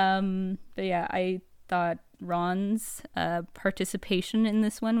 But yeah, I thought Ron's participation in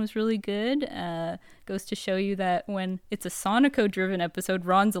this one was really good. Goes to show you that when it's a Sonico-driven episode,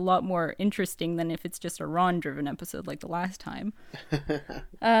 Ron's a lot more interesting than if it's just a Ron-driven episode like the last time.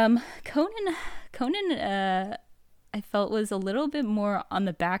 Conan, I felt was a little bit more on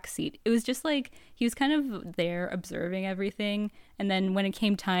the back seat. It was just like he was kind of there observing everything, and then when it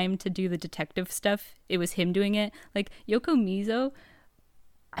came time to do the detective stuff, it was him doing it. Like Yoko Mizo,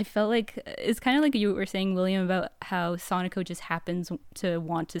 I felt like it's kind of like you were saying, William, about how Sonico just happens to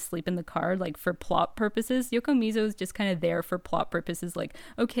want to sleep in the car, like for plot purposes. Yoko Mizo is just kind of there for plot purposes, like,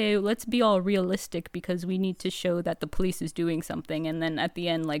 okay, let's be all realistic because we need to show that the police is doing something. And then at the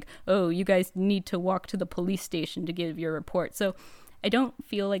end, like, oh, you guys need to walk to the police station to give your report. So I don't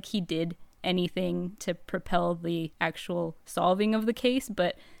feel like he did anything to propel the actual solving of the case,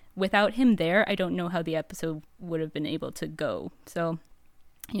 but without him there, I don't know how the episode would have been able to go. So,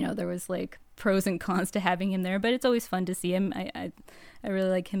 you know, there was like pros and cons to having him there, but it's always fun to see him. I really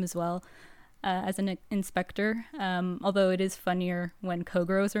like him as well as an inspector, although it is funnier when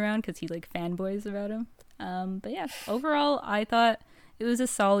Kogro's around because he like fanboys about him. But yeah, overall, I thought it was a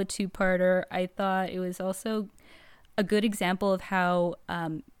solid two-parter. I thought it was also a good example of how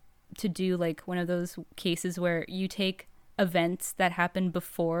to do like one of those cases where you take events that happened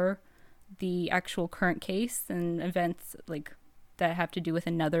before the actual current case and events like that have to do with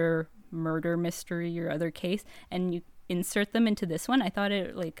another murder mystery or other case, and you insert them into this one. I thought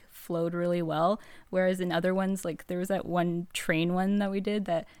it like flowed really well, whereas in other ones, like there was that one train one that we did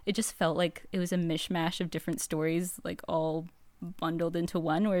that it just felt like it was a mishmash of different stories like all bundled into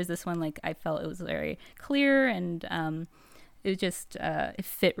one, whereas this one, like I felt it was very clear and it just it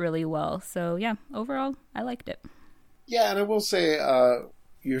fit really well. So yeah, overall I liked it. Yeah, and I will say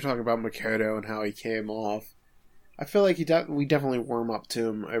you were talking about Makoto and how he came off. I feel like we definitely warm up to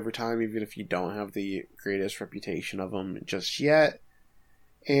him over time, even if you don't have the greatest reputation of him just yet.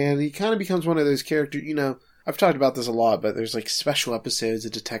 And he kind of becomes one of those characters, you know, I've talked about this a lot, but there's like special episodes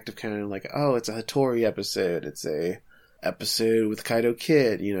of Detective Conan, like, oh, it's a Hattori episode, it's a episode with Kaito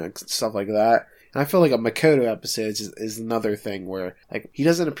Kid, you know, stuff like that. And I feel like a Makoto episode is another thing where, like, he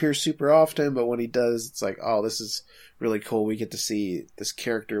doesn't appear super often, but when he does, it's like, oh, this is really cool. We get to see this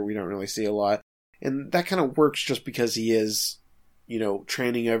character we don't really see a lot. And that kind of works just because he is, you know,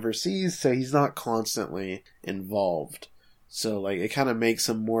 training overseas, so he's not constantly involved. So, like, it kind of makes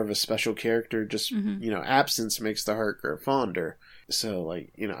him more of a special character. Just, you know, absence makes the heart grow fonder. So,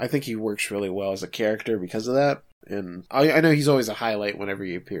 like, you know, I think he works really well as a character because of that. And I know he's always a highlight whenever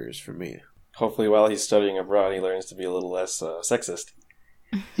he appears for me. Hopefully while he's studying abroad, he learns to be a little less sexist.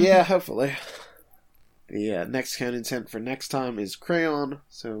 Yeah, hopefully. The next content for next time is Crayon,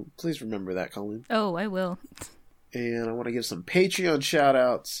 so please remember that, Colleen. Oh, I will. And I want to give some Patreon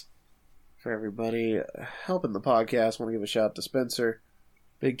shout-outs for everybody helping the podcast. I want to give a shout-out to Spencer,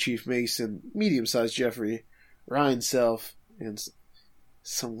 Big Chief Mason, Medium-Sized Jeffrey, Ryan Self, and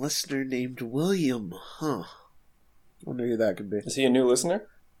some listener named William. Huh. Wonder who that could be. Is he a new listener?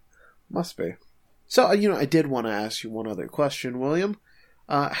 Must be. So, you know, I did want to ask you one other question, William.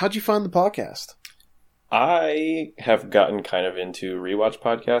 How'd you find the podcast? I have gotten kind of into rewatch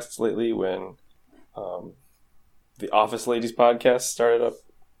podcasts lately when the Office Ladies podcast started up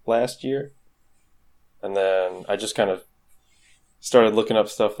last year. And then I just kind of started looking up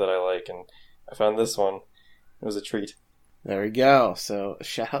stuff that I like, and I found this one. It was a treat. There we go. So, a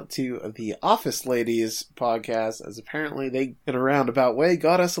shout out to the Office Ladies podcast, as apparently they, in a roundabout way,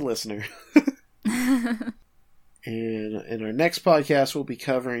 got us a listener. And in our next podcast, we'll be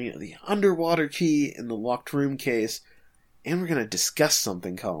covering the underwater key in the locked room case. And we're going to discuss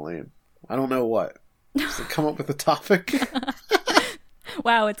something, Colleen. I don't know what. So come up with a topic.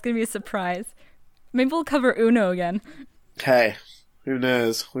 Wow, it's going to be a surprise. Maybe we'll cover Uno again. Hey, who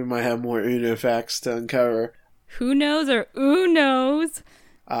knows? We might have more Uno facts to uncover. Who knows or knows?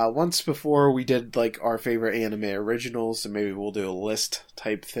 Once before we did like our favorite anime originals, so maybe we'll do a list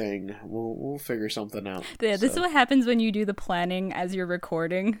type thing. We'll figure something out. Yeah, this is what happens when you do the planning as you're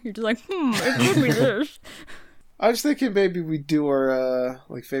recording. You're just like, it could be this. I was thinking maybe we do our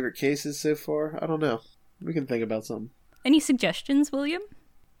like favorite cases so far. I don't know. We can think about something. Any suggestions, William?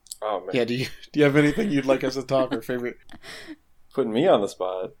 Oh man. Yeah, do you have anything you'd like us to talk or favorite? Putting me on the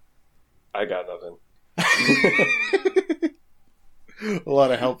spot. I got nothing. A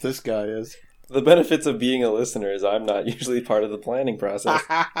lot of help this guy is. The benefits of being a listener is I'm not usually part of the planning process.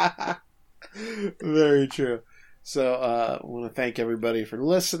 Very true. So I want to thank everybody for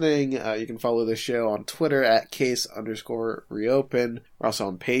listening. You can follow the show on Twitter at case_reopened. We're also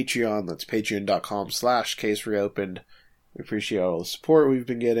on Patreon. That's patreon.com/casereopened. We appreciate all the support we've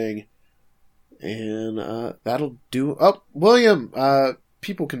been getting. And that'll do. Oh, William,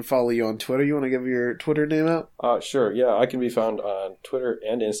 people can follow you on Twitter. You want to give your Twitter name out? Sure. Yeah, I can be found on Twitter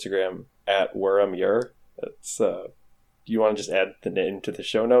and Instagram at WhereI'mYur. That's do you want to just add the name to the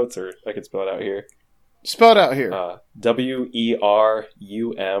show notes, or I can spell it out here? Spell it out here. WERUMYER.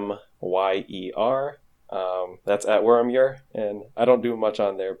 That's at WhereI'mYur, and I don't do much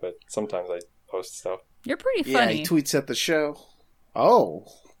on there, but sometimes I post stuff. You're pretty Yeah, funny. he tweets at the show. Oh,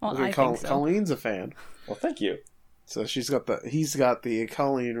 Well, look at I think so. Colleen's a fan. Well, thank you. So he's got the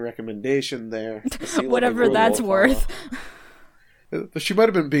Colleen recommendation there. See, like Whatever a good that's old worth. She might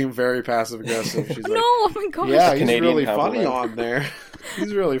have been being very passive aggressive. She's No, like, oh my gosh. yeah, he's Canadian really compliment. funny on there.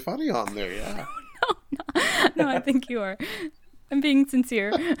 He's really funny on there, yeah. No, I think you are. I'm being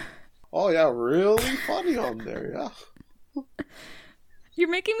sincere. Oh, yeah, really funny on there, yeah. You're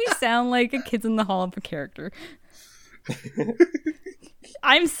making me sound like a Kids in the Hall of a character.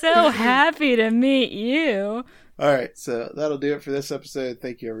 I'm so happy to meet you. All right, so that'll do it for this episode.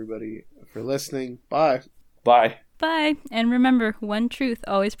 Thank you, everybody, for listening. Bye. Bye. Bye. And remember, one truth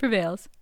always prevails.